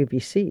releasing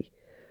UVC,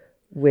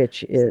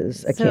 which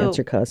is a So-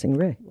 cancer-causing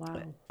ray.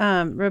 Wow.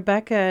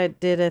 Rebecca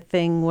did a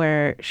thing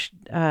where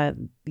I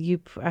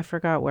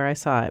forgot where I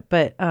saw it,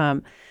 but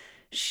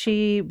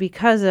she,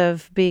 because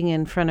of being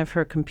in front of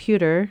her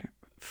computer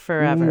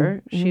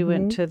forever, she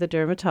went to the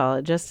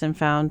dermatologist and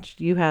found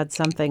you had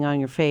something on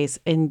your face,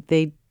 and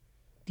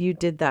you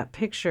did that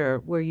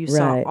picture where you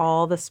saw Right.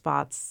 all the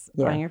spots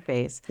Yeah. on your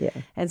face Yeah.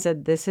 and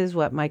said, "This is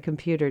what my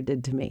computer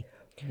did to me."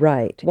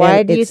 Right. Why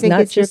And do you it's think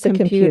not it's your just the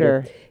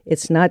computer?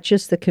 It's not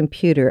just the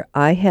computer.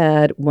 I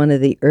had one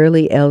of the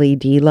early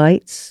LED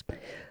lights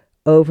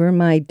over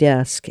my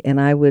desk, and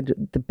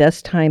the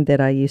best time that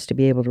I used to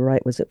be able to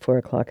write was at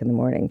 4:00 in the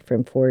morning,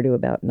 from 4 to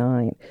about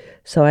 9.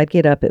 So I'd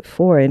get up at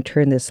 4 and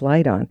turn this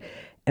light on.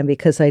 And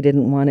because I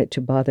didn't want it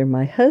to bother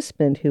my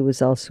husband, who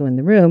was also in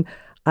the room,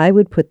 I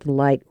would put the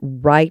light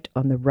right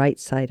on the right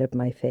side of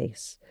my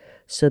face.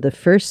 So the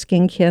first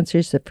skin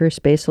cancers, the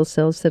first basal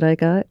cells that I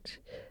got,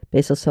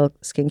 basal cell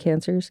skin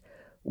cancers,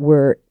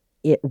 were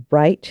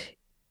right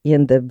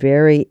in the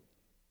very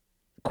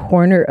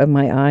corner of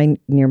my eye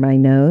near my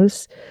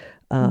nose.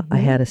 I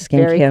had a skin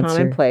Very cancer.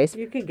 commonplace.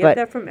 You can get but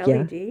that from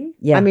LED?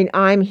 Yeah. I mean,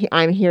 I'm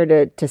here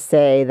to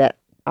say that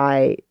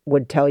I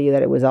would tell you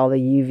that it was all the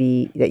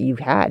UV that you've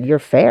had. You're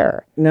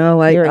fair.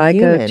 No, You're a I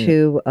go human.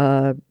 to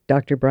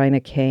Dr.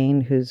 Bryna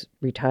Kane, who's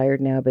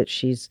retired now, but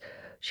she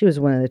was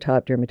one of the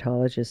top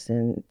dermatologists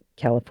in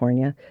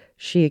California.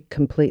 She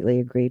completely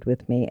agreed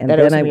with me. And That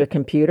it was then from your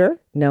computer.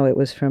 no, it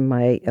was from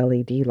my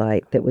LED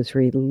light that was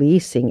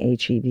releasing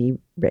HEV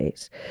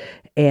rays.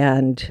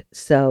 And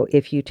so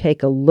if you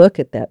take a look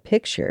at that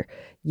picture,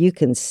 you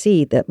can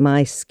see that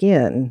my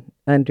skin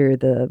under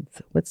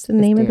what's the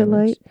name of the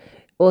light?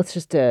 Well,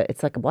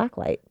 it's like a black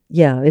light.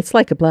 Yeah, it's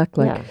like a black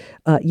light.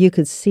 You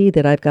could see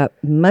that I've got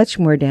much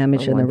more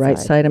damage On on the one right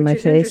side. side of my Which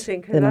is face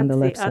interesting because than on that's the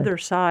the left side. other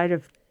side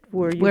of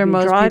where you Where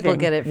most driving. people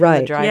get it from Right.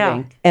 the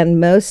driving.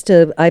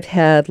 And I've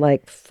had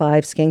like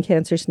 5 skin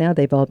cancers now.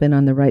 They've all been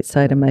on the right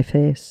side of my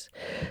face.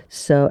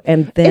 So,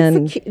 and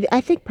then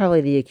I think probably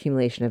the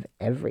accumulation of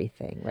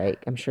everything, right?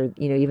 I'm sure,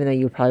 even though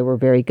you probably were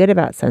very good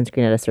about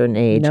sunscreen at a certain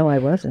age. no, I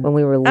wasn't. When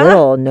we were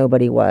little,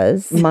 nobody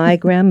was. My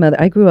grandmother,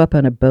 I grew up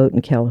on a boat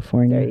in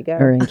California. There you go.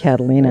 Or in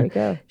Catalina. There you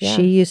go. Yeah.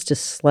 She used to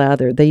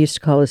slather, they used to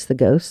call us the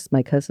ghosts,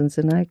 my cousins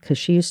and I, because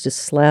she used to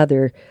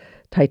slather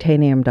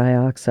titanium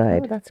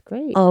dioxide Oh, that's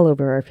great. all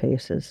over our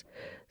faces.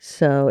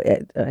 So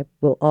I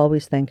will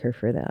always thank her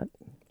for that.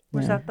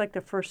 Was that like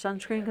the first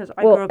sunscreen? Because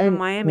I Well, grew up in and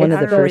Miami. one I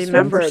of the don't first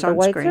remember ones. the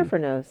white sunscreen. surfer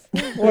nose.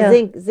 Yeah.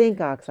 Well,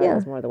 zinc oxide Yeah.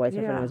 is more the white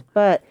surfer Yeah. nose.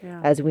 But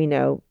Yeah. as we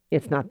know,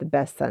 it's not the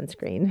best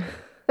sunscreen.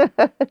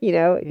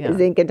 Yeah.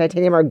 Zinc and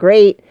titanium are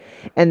great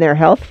and they're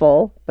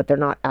healthful, but they're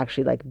not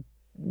actually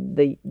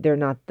they're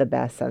not the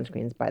best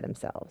sunscreens by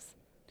themselves.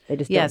 They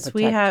just Yes, don't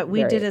we protect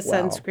we did a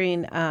very well.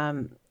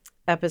 sunscreen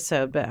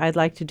episode, but I'd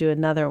like to do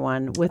another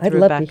one with I'd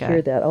Rebecca. love to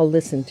hear that. I'll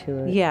listen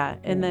to it. Yeah,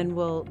 and then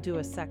we'll do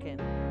a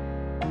second.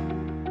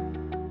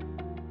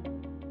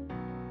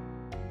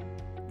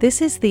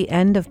 This is the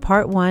end of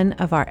part 1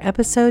 of our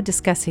episode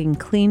discussing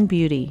clean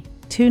beauty.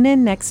 Tune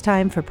in next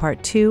time for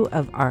part 2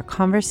 of our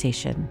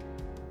conversation.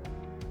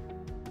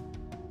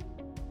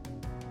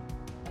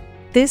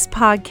 This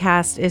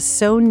podcast is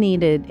so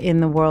needed in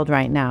the world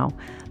right now.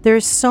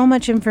 There's so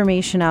much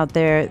information out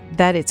there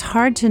that it's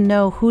hard to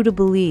know who to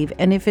believe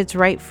and if it's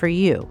right for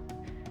you.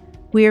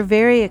 We are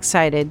very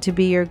excited to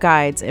be your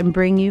guides and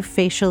bring you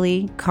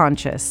Facially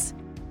Conscious.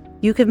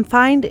 You can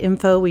find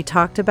info we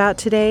talked about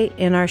today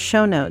in our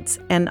show notes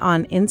and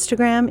on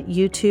Instagram,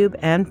 YouTube,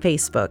 and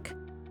Facebook.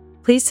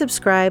 Please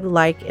subscribe,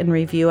 like, and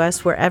review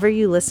us wherever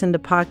you listen to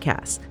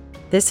podcasts.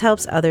 This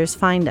helps others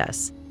find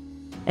us.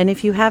 And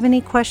if you have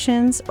any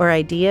questions or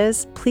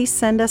ideas, please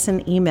send us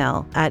an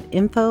email at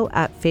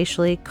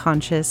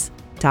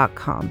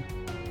info@faciallyconscious.com.